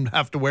women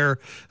have to wear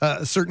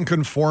certain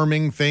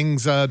conforming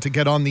things to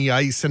get on the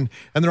ice, and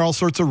there are all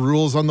sorts of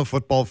rules on the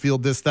football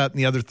field, this, that, and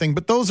the other thing.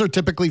 But those are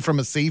typically from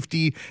a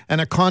safety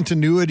and a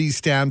continuity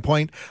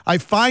standpoint. I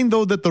find,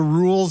 though, that the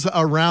rules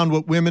around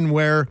what women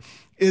wear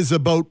is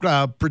about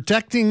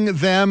protecting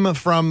them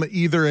from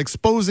either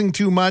exposing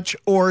too much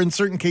or, in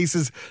certain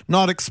cases,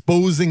 not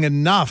exposing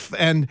enough.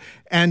 And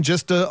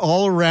just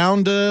all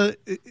around,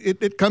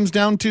 it comes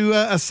down to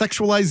a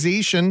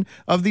sexualization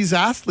of these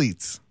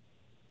athletes.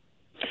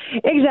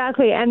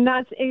 Exactly, and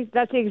that's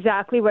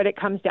exactly what it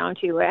comes down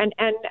to. And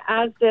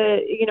as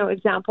the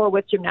example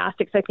with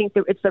gymnastics, I think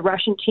that it's the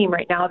Russian team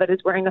right now that is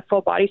wearing the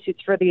full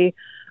bodysuits for the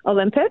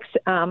Olympics,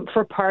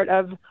 for part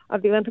of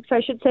the Olympics,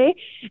 I should say.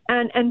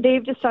 And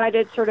they've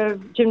decided, sort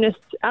of gymnasts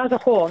as a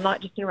whole,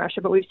 not just in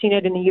Russia, but we've seen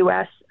it in the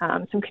U.S.,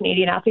 some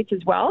Canadian athletes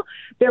as well.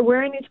 They're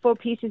wearing these full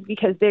pieces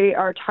because they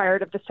are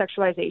tired of the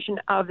sexualization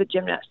of the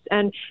gymnasts.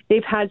 And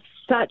they've had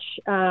such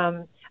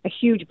a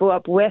huge blow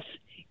up with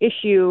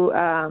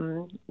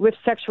with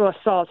sexual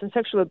assaults and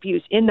sexual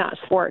abuse in that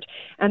sport.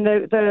 And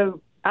the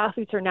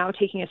athletes are now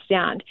taking a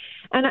stand.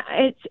 And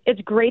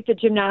it's great that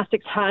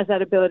gymnastics has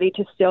that ability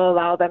to still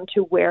allow them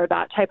to wear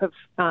that type of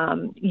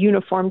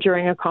uniform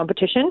during a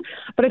competition.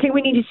 But I think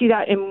we need to see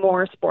that in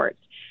more sports.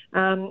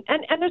 And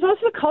there's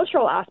also the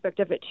cultural aspect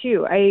of it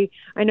too. I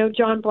know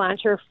John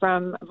Blanchard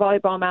from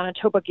Volleyball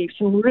Manitoba gave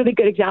some really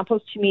good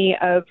examples to me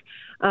of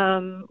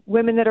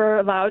women that are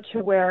allowed to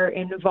wear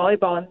in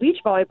volleyball and beach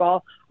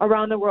volleyball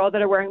around the world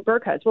that are wearing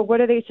burqas. Well, what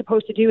are they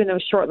supposed to do in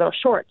those short little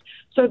shorts?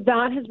 So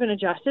that has been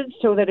adjusted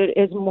so that it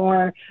is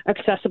more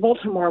accessible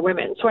to more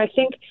women. So I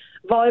think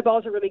volleyball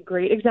is a really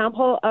great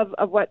example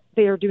of what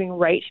they are doing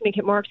right to make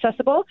it more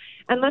accessible.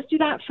 And let's do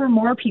that for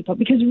more people,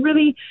 because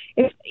really,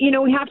 if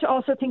we have to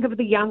also think of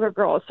the younger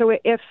girls. So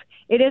if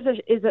it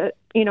is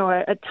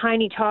a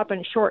tiny top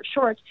and short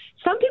shorts,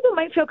 some people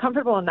might feel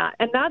comfortable in that,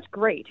 and that's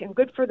great and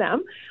good for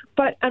them.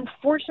 But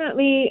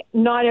unfortunately,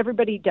 not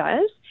everybody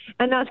does.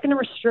 And that's going to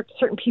restrict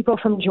certain people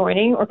from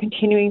joining or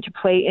continuing to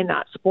play in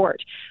that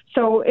sport.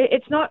 So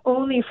it's not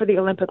only for the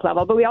Olympic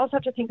level, but we also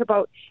have to think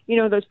about,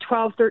 those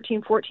 12,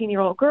 13,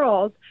 14-year-old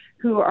girls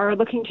who are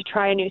looking to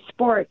try a new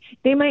sport.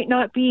 They might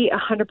not be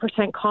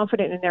 100%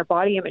 confident in their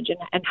body image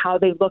and how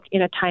they look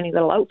in a tiny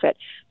little outfit.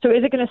 So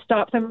is it going to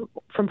stop them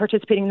from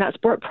participating in that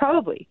sport?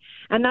 Probably.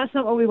 And that's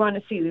not what we want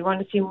to see. We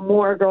want to see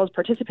more girls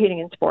participating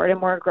in sport and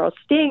more girls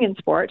staying in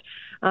sport,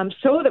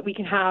 so that we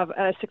can have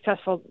a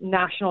successful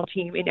national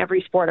team in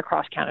every sport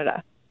across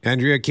Canada.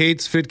 Andrea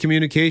Cates, Fit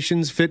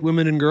Communications, Fit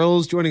Women and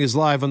Girls, joining us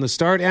live on The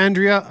Start.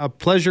 Andrea, a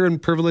pleasure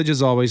and privilege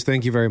as always.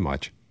 Thank you very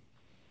much.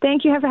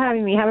 Thank you for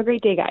having me. Have a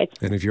great day, guys.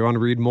 And if you want to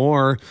read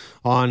more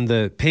on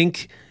the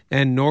pink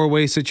and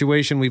Norway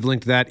situation, we've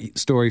linked that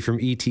story from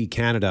ET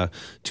Canada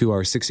to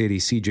our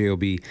 680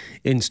 CJOB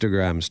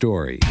Instagram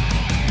story.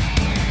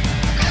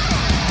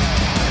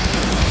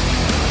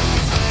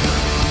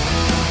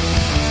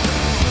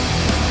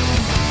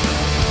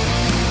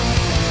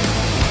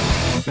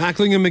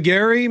 Mackling and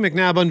McGarry,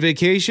 McNabb on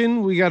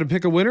vacation. We got to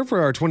pick a winner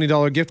for our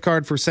 $20 gift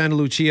card for Santa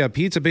Lucia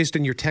Pizza based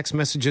on your text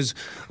messages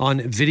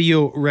on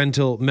video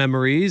rental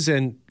memories.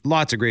 And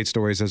lots of great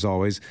stories as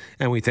always,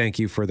 and we thank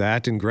you for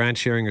that. And Grant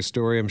sharing a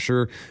story I'm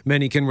sure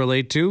many can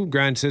relate to.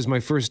 Grant says, my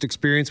first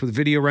experience with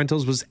video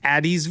rentals was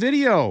Addie's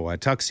Video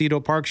at Tuxedo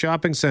Park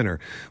Shopping Center.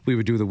 We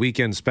would do the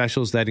weekend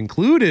specials that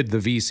included the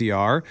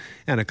VCR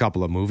and a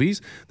couple of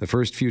movies. The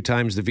first few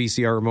times the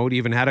VCR remote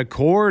even had a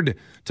cord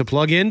to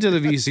plug into the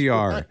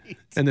VCR. Right.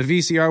 And the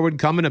VCR would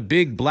come in a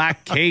big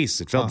black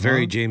case. It felt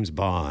very James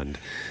Bond.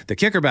 The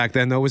kicker back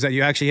then, though, was that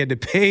you actually had to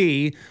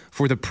pay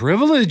for the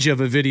privilege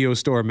of a video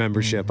store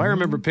membership. I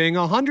remember paying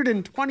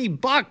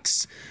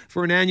 $120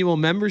 for an annual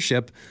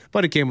membership,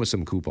 but it came with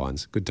some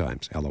coupons. Good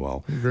times,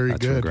 LOL. Very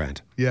that's good. From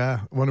Grant.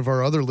 Yeah, one of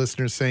our other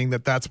listeners saying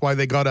that's why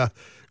they got a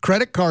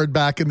credit card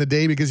back in the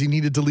day, because you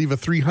needed to leave a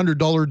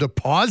 $300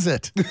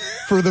 deposit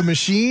for the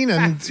machine.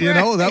 And,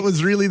 that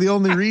was really the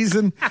only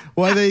reason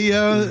why they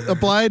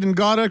applied and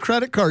got a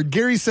credit card.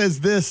 Gary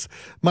says this,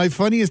 my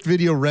funniest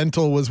video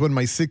rental was when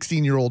my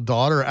 16-year-old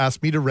daughter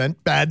asked me to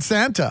rent Bad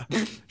Santa.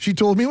 She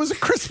told me it was a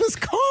Christmas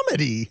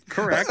comedy.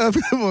 Correct.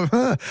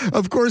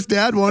 Of course,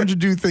 Dad wanted to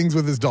do things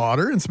with his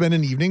daughter and spend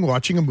an evening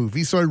watching a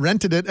movie, so I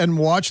rented it and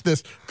watched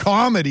this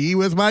comedy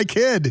with my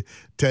kid.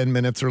 10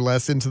 minutes or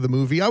less into the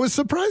movie, I was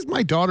surprised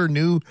my daughter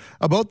knew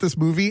about this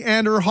movie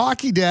and her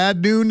hockey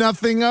dad knew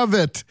nothing of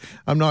it.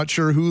 I'm not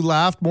sure who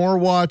laughed more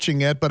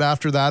watching it, but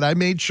after that, I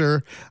made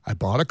sure I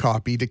bought a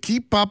copy to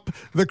keep up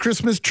the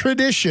Christmas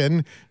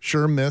tradition.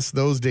 Sure miss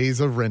those days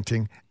of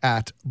renting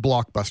at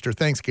Blockbuster.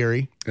 Thanks,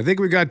 Gary. I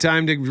think we got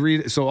time to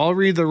read. So I'll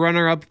read the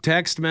runner-up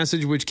text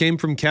message, which came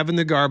from Kevin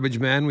the Garbage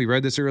Man. We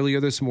read this earlier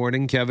this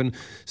morning. Kevin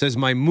says,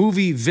 my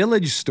movie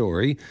Village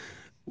story,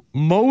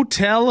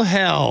 Motel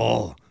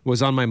Hell.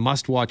 was on my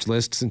must-watch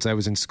list since I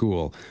was in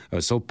school. I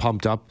was so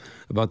pumped up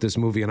about this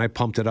movie, and I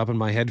pumped it up in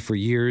my head for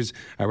years.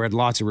 I read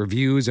lots of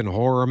reviews and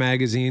horror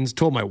magazines,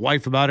 told my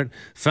wife about it,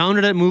 found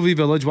it at Movie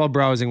Village while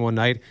browsing one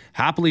night,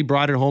 happily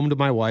brought it home to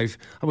my wife.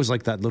 I was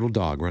like that little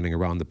dog running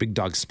around, the big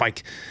dog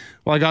Spike.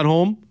 Well, I got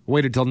home,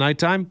 waited till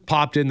nighttime,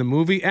 popped in the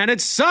movie, and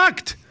it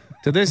sucked!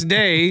 To this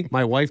day,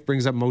 my wife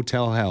brings up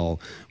Motel Hell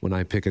when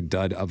I pick a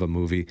dud of a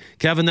movie.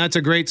 Kevin, that's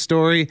a great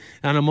story,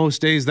 and on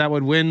most days that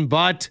would win,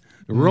 but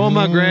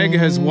Roma Greg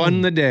has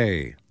won the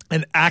day.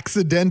 An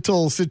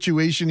accidental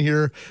situation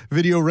here,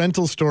 video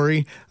rental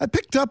story. I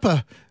picked up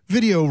a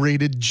video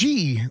rated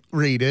G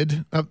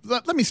rated.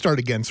 Let me start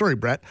again. Sorry,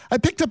 Brett. I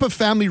picked up a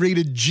family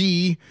rated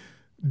G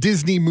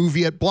Disney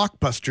movie at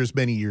Blockbusters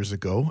many years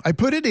ago. I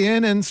put it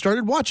in and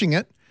started watching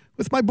it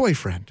with my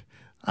boyfriend.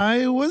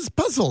 I was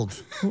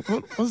puzzled.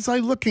 What was I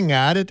looking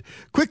at? It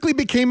quickly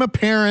became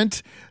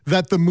apparent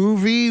that the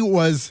movie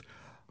was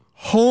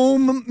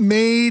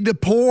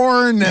homemade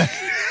porn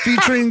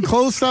featuring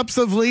close-ups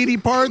of lady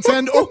parts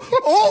and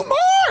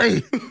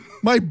oh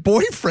my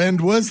boyfriend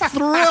was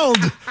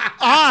thrilled.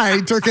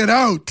 I took it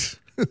out.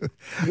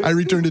 I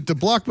returned it to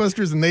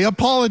Blockbusters and they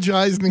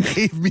apologized and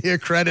gave me a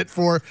credit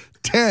for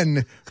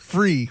 10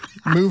 free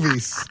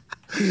movies.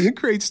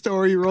 Great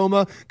story,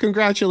 Roma.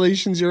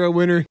 Congratulations, you're a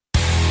winner.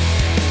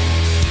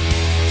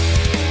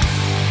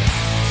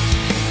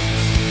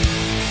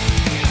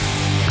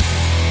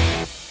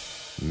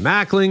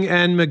 Mackling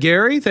and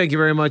McGarry, thank you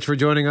very much for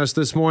joining us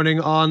this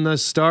morning on The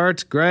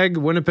Start. Greg,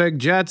 Winnipeg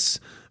Jets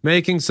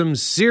making some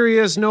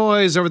serious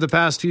noise over the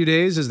past few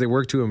days as they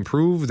work to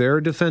improve their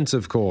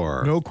defensive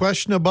core. No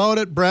question about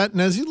it, Brett.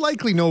 And as you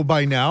likely know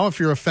by now, if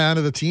you're a fan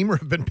of the team or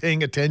have been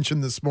paying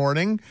attention this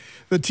morning,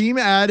 the team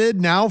added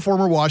now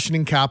former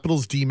Washington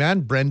Capitals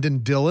D-man Brendan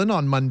Dillon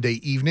on Monday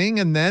evening.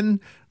 And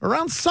then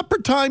around supper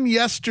time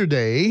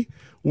yesterday,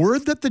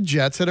 word that the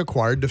Jets had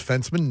acquired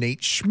defenseman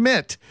Nate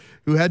Schmidt,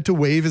 who had to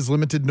waive his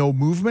limited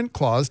no-movement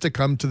clause to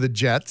come to the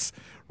Jets.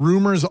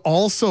 Rumors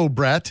also,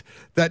 Brett,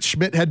 that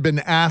Schmidt had been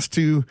asked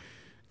to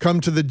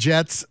come to the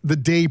Jets the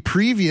day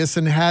previous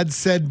and had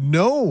said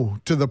no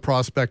to the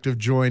prospect of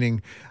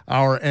joining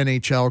our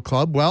NHL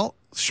club. Well,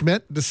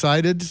 Schmidt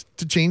decided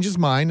to change his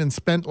mind and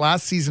spent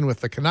last season with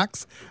the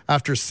Canucks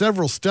after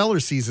several stellar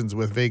seasons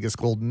with Vegas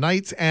Golden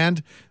Knights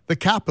and the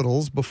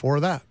Capitals before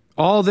that.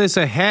 All this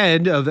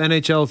ahead of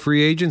NHL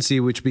free agency,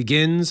 which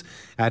begins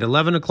at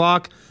 11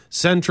 o'clock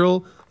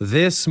Central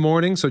this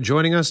morning. So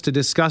joining us to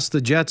discuss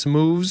the Jets'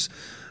 moves,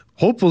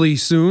 hopefully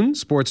soon,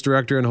 sports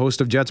director and host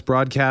of Jets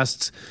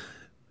broadcasts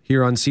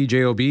here on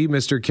CJOB,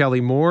 Mr.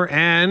 Kelly Moore.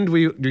 And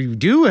we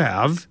do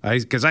have,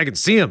 because I can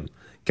see him,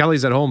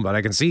 Kelly's at home, but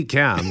I can see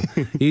Cam.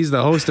 He's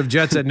the host of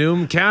Jets at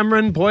Noon.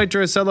 Cameron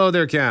Poitras. Hello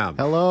there, Cam.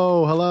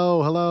 Hello.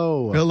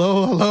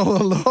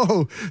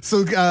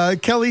 So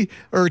Kelly,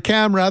 or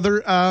Cam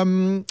rather,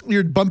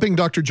 you're bumping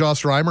Dr.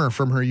 Joss Reimer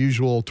from her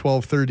usual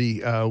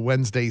 12:30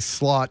 Wednesday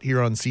slot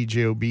here on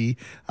CJOB.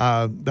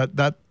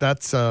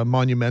 That's a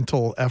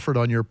monumental effort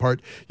on your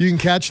part. You can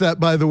catch that,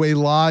 by the way,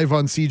 live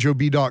on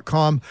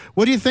CJOB.com.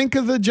 What do you think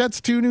of the Jets'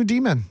 two new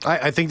D-men?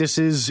 I think this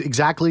is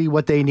exactly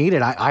what they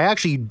needed.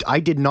 I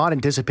did not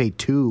anticipate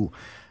two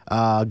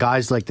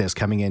guys like this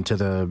coming onto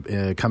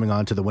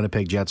the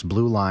Winnipeg Jets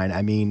blue line.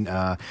 I mean,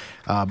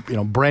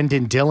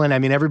 Brendan Dillon. I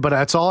mean, everybody.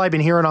 That's all I've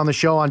been hearing on the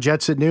show on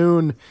Jets at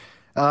Noon.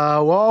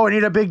 Whoa, we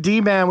need a big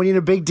D-man.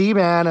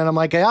 And I'm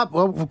like, yeah,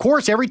 well, of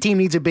course, every team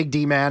needs a big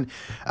D-man.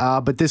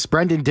 But this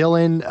Brendan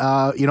Dillon,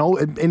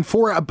 and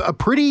for a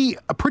pretty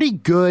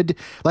good,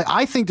 like,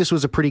 I think this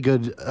was a pretty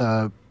good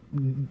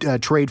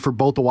trade for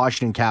both the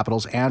Washington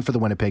Capitals and for the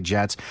Winnipeg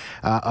Jets.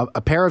 A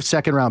pair of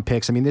second-round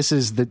picks. I mean, this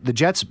is the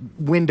Jets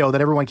window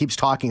that everyone keeps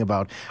talking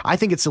about. I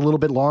think it's a little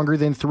bit longer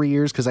than 3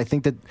 years because I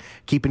think that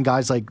keeping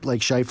guys like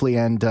Scheifele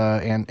and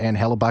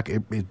Hellebuck,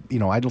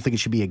 I don't think it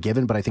should be a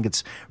given, but I think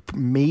it's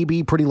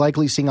maybe pretty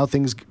likely seeing how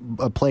things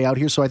play out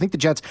here. So I think the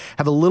Jets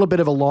have a little bit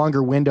of a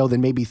longer window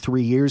than maybe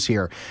 3 years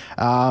here.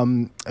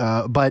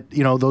 But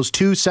those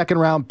two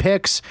second-round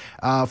picks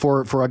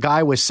for a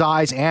guy with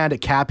size and a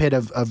cap hit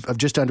of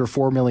just under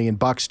 $4 million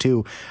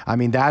too. I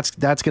mean, that's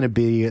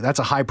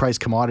a high price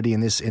commodity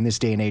in this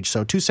day and age.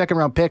 So 2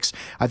 second-round picks,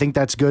 I think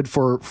that's good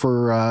for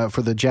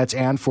the Jets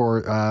and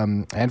for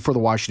the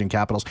Washington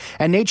Capitals.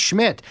 And Nate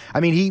Schmidt, I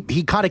mean,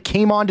 he kind of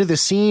came onto the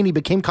scene. He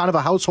became kind of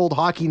a household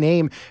hockey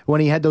name when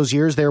he had those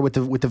years there with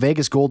the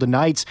Vegas Golden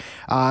Knights.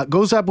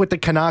 Goes up with the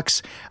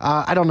Canucks.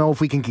 I don't know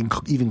if we can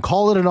even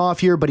call it an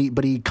off year, but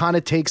he kind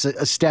of takes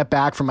a step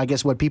back from, I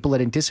guess, what people had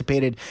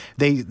anticipated.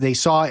 They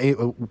saw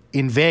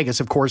in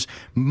Vegas, of course,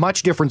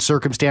 much different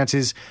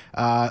circumstances,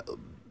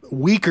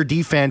 weaker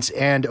defense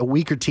and a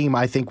weaker team,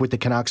 I think, with the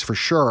Canucks for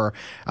sure.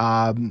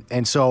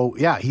 And so,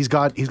 yeah, he's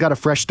got a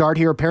fresh start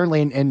here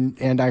apparently.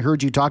 And I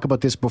heard you talk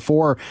about this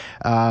before,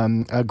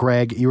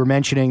 Greg. You were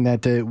mentioning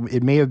that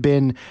it may have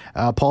been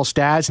Paul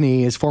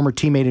Stastny, his former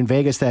teammate in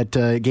Vegas, that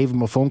gave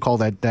him a phone call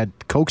that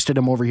coaxed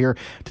him over here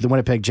to the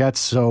Winnipeg Jets.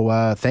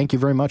 So thank you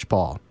very much,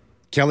 Paul.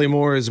 Kelly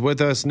Moore is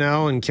with us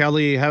now. And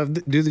Kelly,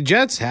 do the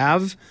Jets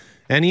have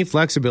any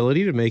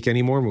flexibility to make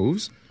any more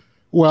moves?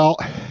 Well,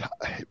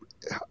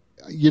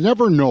 you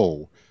never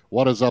know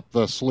what is up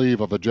the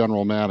sleeve of a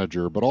general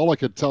manager, but all I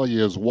could tell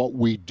you is what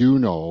we do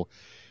know.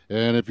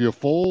 And if you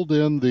fold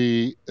in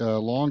the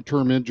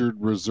long-term injured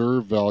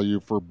reserve value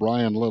for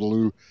Brian Little,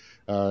 who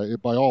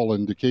by all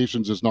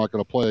indications is not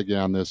going to play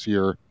again this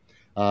year,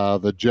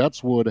 the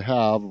Jets would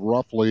have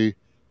roughly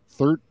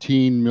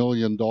 $13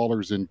 million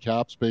in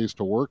cap space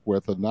to work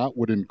with, and that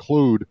would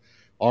include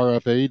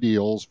RFA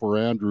deals for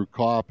Andrew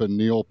Kopp and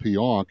Neil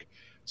Pionk.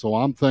 So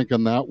I'm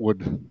thinking that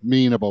would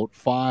mean about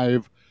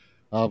 5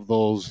 of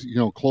those,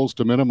 close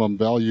to minimum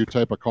value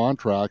type of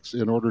contracts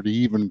in order to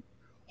even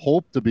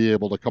hope to be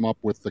able to come up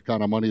with the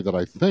kind of money that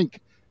I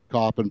think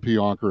Kopp and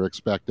Pionk are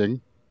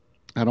expecting.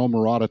 I know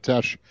Murat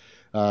Atesh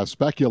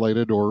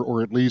speculated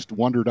or at least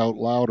wondered out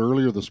loud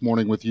earlier this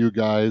morning with you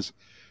guys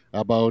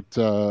about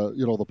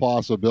the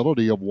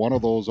possibility of one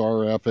of those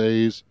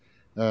RFAs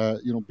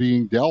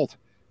being dealt.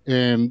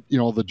 And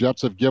the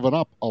Jets have given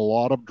up a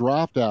lot of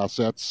draft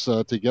assets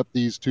to get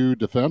these two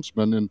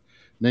defensemen, and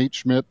Nate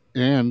Schmidt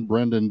and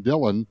Brendan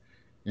Dillon.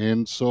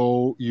 And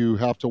so you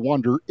have to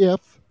wonder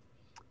if,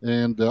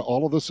 and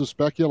all of this is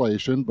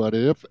speculation, but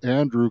if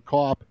Andrew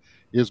Kopp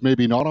is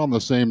maybe not on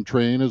the same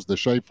train as the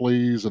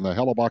Scheifeleys and the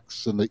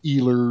Hellebucks and the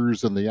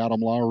Ehlers and the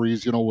Adam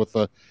Lowrys, with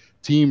a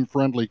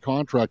team-friendly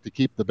contract to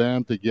keep the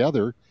band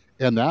together,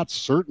 and that's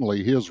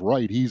certainly his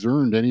right. He's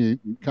earned any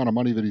kind of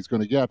money that he's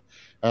going to get.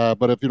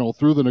 But if,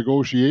 through the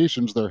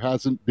negotiations, there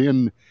hasn't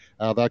been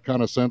that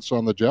kind of sense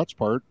on the Jets'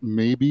 part,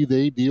 maybe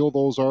they deal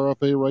those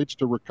RFA rights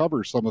to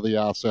recover some of the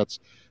assets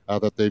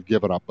that they've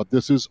given up. But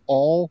this is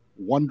all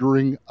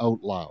wondering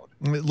out loud.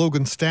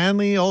 Logan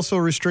Stanley, also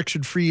a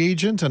restricted free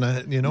agent,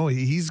 and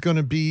he's going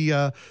to be.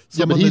 But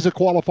he's a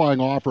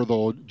qualifying offer,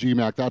 though.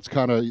 GMAC. That's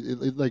kind of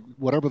like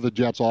whatever the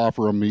Jets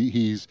offer him.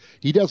 He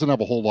doesn't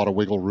have a whole lot of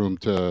wiggle room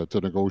to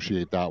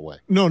negotiate that way.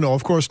 No,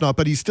 of course not.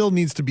 But he still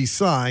needs to be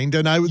signed,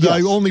 and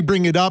I only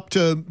bring it up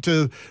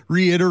to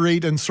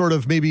reiterate and sort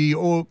of maybe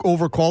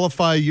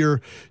overqualify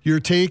your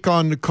take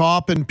on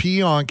Kopp and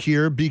Pionk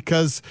here,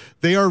 because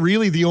they are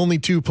really the only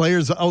two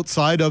players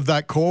outside of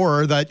that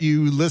core that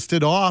you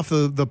listed off,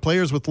 the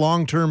players with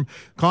long-term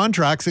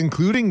contracts,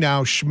 including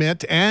now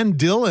Schmidt and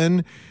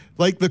Dillon.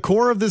 Like, the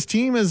core of this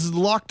team is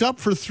locked up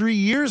for 3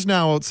 years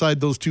now outside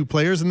those two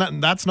players,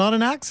 and that's not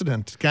an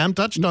accident. Cam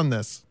touched on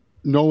this.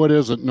 No, it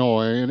isn't. No,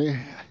 and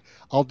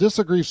I'll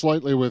disagree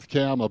slightly with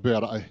Cam a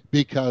bit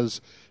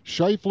because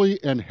Scheifele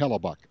and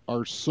Hellebuck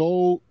are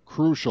so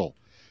crucial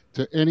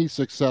to any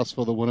success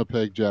for the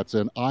Winnipeg Jets,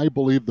 and I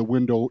believe the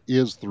window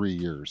is 3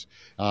 years.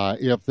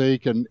 If they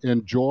can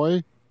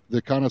enjoy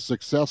the kind of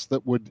success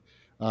that would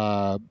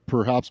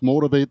perhaps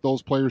motivate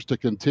those players to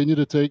continue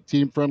to take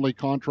team-friendly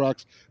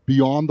contracts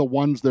beyond the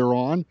ones they're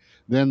on,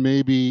 then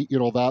maybe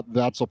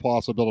that's a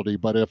possibility.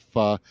 But if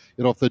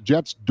the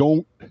Jets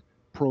don't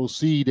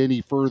proceed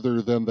any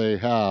further than they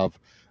have,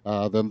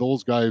 then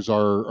those guys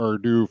are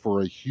due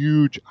for a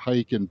huge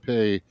hike in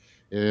pay.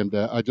 And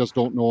I just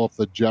don't know if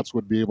the Jets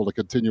would be able to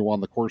continue on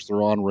the course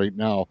they're on right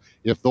now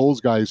if those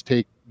guys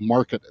take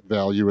market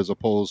value as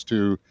opposed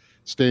to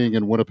staying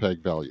in Winnipeg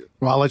value.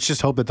 Well, let's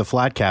just hope that the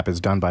flat cap is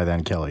done by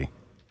then, Kelly.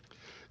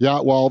 Yeah,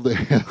 well, the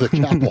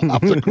cap will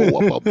have to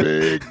go up a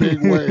big,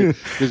 big way,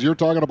 because you're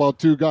talking about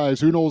two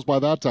guys. Who knows by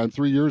that time,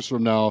 3 years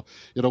from now,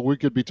 we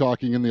could be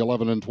talking in the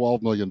 $11 and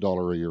 $12 million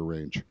a year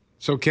range.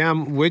 So,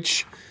 Cam,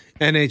 which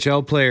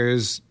NHL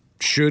players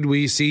should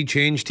we see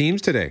change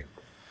teams today?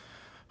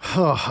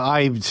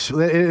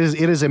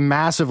 It is a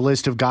massive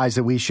list of guys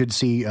that we should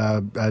see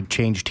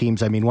change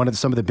teams. I mean,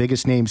 some of the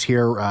biggest names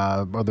here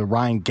are the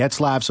Ryan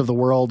Getzlaffs of the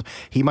world.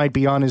 He might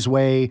be on his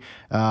way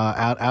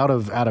out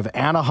of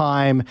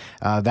Anaheim.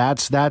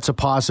 That's a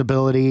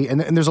possibility.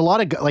 And there's a lot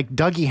of like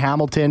Dougie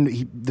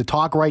Hamilton. The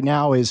talk right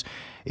now is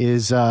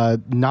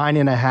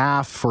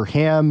 9.5 for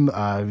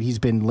him. He's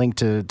been linked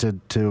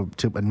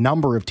to a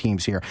number of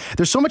teams here.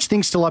 There's so much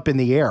things still up in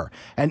the air,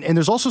 and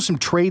there's also some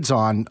trades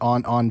on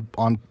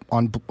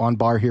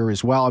bar here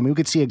as well. I mean, we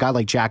could see a guy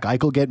like Jack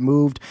Eichel get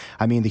moved.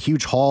 I mean, the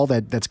huge haul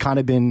that's kind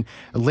of been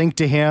linked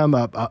to him,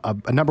 a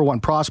number one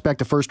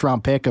prospect, a first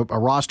round pick, a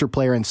roster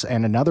player,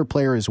 and another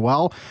player as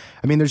well.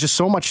 I mean, there's just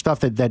so much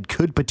stuff that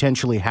could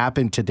potentially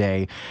happen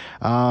today,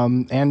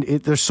 and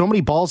there's so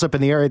many balls up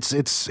in the air.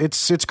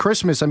 It's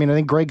Christmas. I mean, I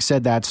think Greg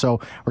said that, so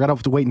we're gonna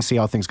have to wait and see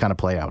how things kind of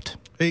play out.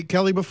 Hey,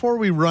 Kelly, before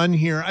we run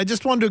here, I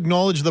just wanted to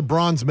acknowledge the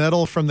bronze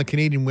medal from the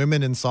Canadian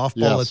women in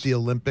softball at the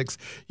Olympics.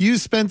 You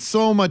spent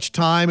so much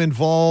time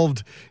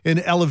involved in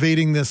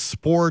elevating this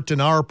sport in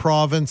our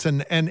province,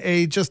 and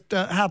just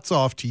hats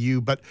off to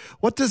you. But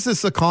what does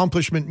this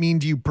accomplishment mean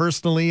to you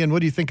personally, and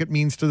what do you think it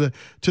means to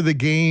the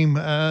game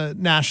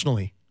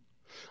nationally?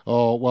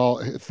 Oh,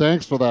 well,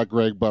 thanks for that,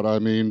 Greg. But I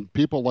mean,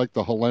 people like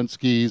the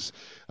Helenskys,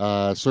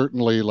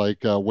 certainly like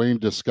Wayne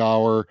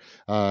Discower,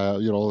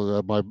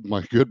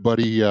 my good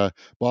buddy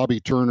Bobby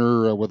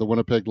Turner with the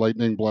Winnipeg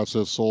Lightning, bless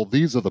his soul.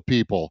 These are the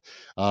people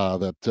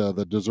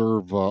that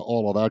deserve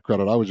all of that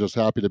credit. I was just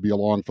happy to be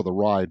along for the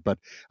ride. But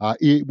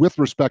with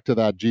respect to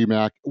that,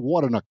 GMAC,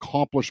 what an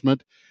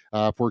accomplishment.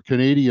 For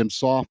Canadian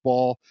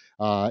softball,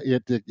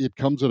 it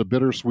comes at a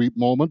bittersweet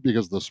moment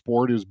because the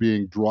sport is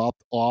being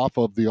dropped off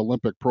of the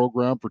Olympic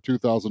program for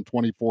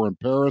 2024 in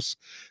Paris.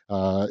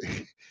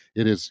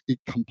 It is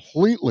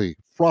completely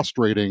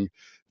frustrating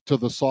to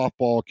the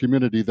softball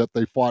community that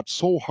they fought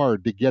so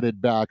hard to get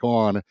it back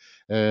on,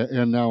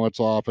 and now it's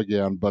off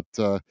again. But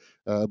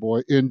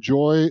boy,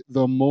 enjoy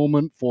the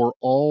moment for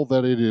all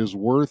that it is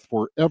worth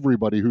for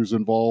everybody who's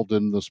involved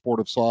in the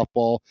sport of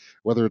softball,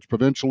 whether it's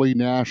provincially,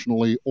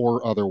 nationally,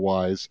 or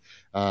otherwise.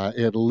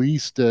 At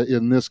least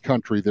in this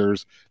country,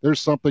 there's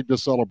something to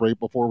celebrate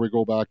before we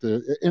go back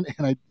to, and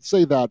I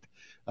say that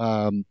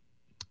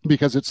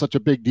because it's such a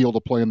big deal to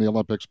play in the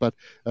Olympics, but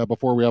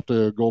before we have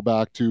to go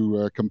back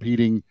to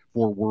competing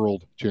for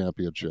world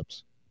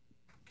championships.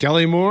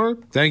 Kelly Moore,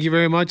 thank you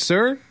very much,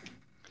 sir.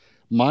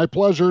 My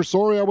pleasure.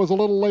 Sorry I was a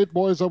little late,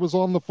 boys. I was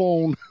on the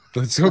phone.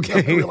 That's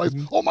okay. I realized,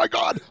 oh my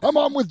God, I'm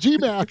on with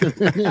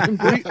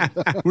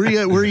GMAC.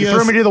 Were you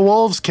threw me to the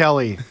wolves,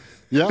 Kelly?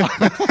 Yeah.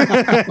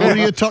 Were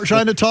you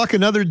trying to talk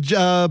another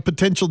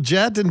potential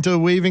Jet into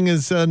waiving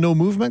his no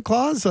movement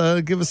clause?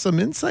 Give us some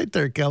insight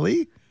there,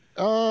 Kelly.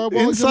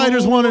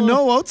 Insiders want to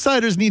know.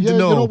 Outsiders need to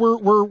know.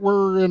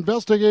 We're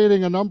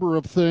investigating a number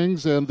of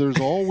things, and there's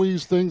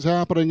always things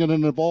happening in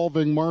an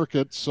evolving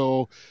market.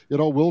 So,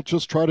 we'll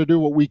just try to do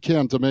what we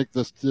can to make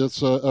this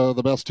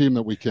the best team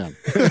that we can.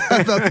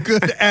 That's a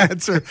good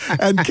answer.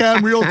 And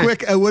Cam, real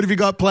quick, what have you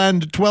got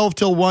planned? 12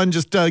 till 1.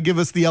 Just give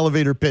us the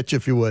elevator pitch,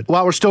 if you would.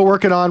 Well, we're still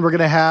working on. We're going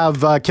to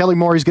have Kelly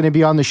Moore. He's going to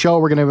be on the show.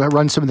 We're going to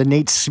run some of the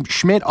Nate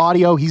Schmidt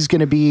audio. He's going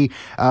to be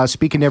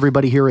speaking to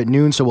everybody here at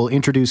noon. So we'll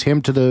introduce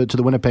him to the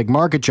Winnipeg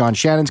market. John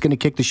Shannon's going to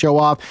kick the show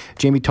off.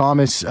 Jamie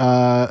Thomas,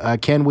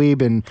 Ken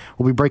Weeb, and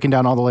we'll be breaking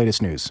down all the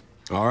latest news.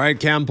 All right,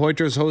 Cam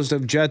Poitras, host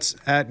of Jets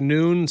at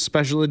Noon,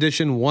 special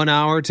edition, 1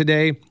 hour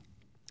today.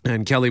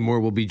 And Kelly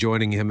Moore will be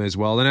joining him as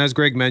well. And as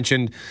Greg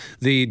mentioned,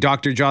 the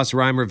Dr. Joss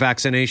Reimer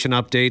vaccination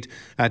update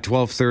at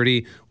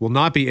 12:30 will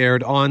not be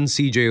aired on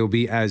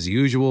CJOB as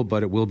usual,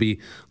 but it will be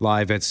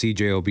live at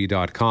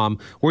cjob.com,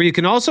 where you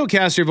can also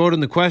cast your vote on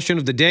the question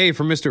of the day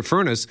for Mr.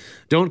 Furness.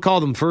 Don't call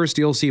them first.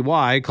 You'll see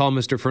why. Call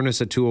Mr.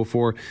 Furness at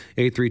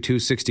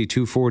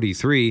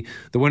 204-832-6243.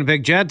 The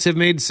Winnipeg Jets have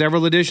made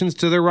several additions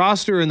to their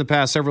roster in the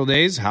past several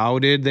days. How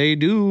did they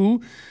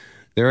do?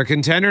 They're a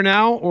contender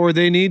now, or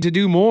they need to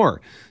do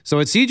more. So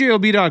at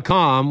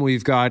CJOB.com,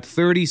 we've got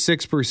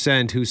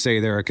 36% who say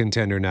they're a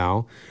contender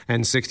now,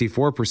 and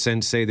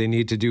 64% say they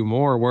need to do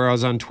more,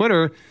 whereas on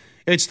Twitter,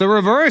 it's the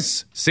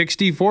reverse.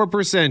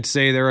 64%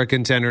 say they're a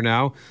contender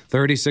now,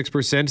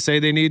 36% say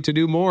they need to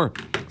do more.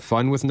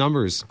 Fun with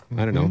numbers.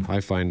 I don't know. I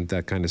find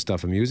that kind of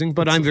stuff amusing,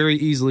 but I'm very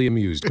easily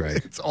amused,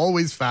 Greg. It's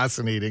always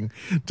fascinating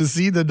to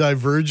see the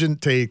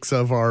divergent takes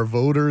of our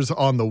voters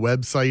on the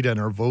website and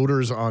our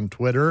voters on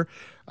Twitter.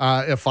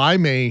 If I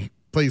may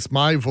place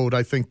my vote,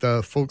 I think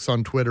the folks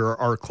on Twitter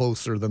are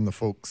closer than the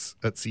folks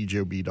at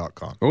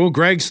CJOB.com. Oh,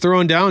 Greg's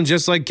throwing down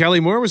just like Kelly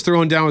Moore was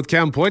throwing down with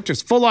Cam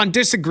Poitras. Full on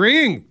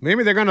disagreeing.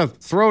 Maybe they're going to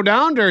throw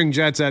down during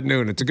Jets at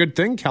Noon. It's a good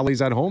thing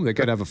Kelly's at home. They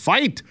could have a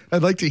fight.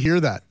 I'd like to hear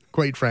that,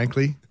 quite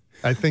frankly.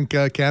 I think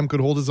Cam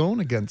could hold his own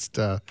against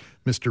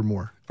Mr.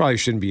 Moore. Probably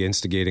shouldn't be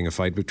instigating a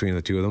fight between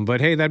the two of them,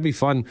 but hey, that'd be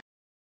fun.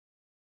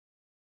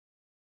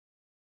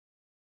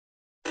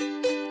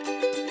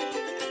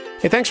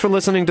 Hey, thanks for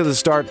listening to the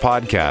Start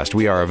Podcast.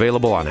 We are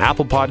available on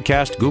Apple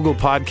Podcast, Google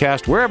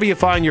Podcast, wherever you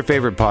find your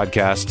favorite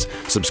podcasts.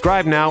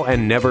 Subscribe now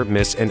and never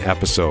miss an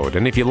episode.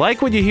 And if you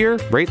like what you hear,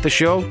 rate the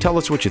show, tell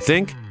us what you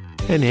think.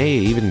 And hey,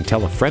 even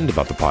tell a friend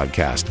about the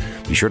podcast.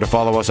 Be sure to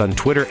follow us on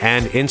Twitter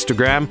and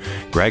Instagram.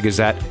 Greg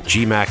is at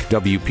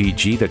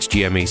GMACWPG. That's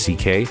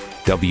GMACK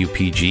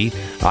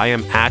WPG. I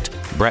am at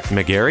Brett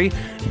McGarry,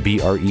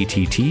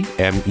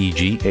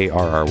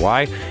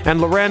 BRETTMEGARRY.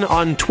 And Loren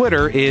on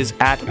Twitter is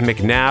at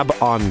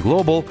McNabb on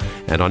Global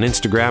and on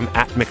Instagram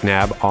at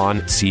McNabb on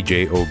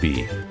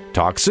CJOB.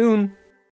 Talk soon.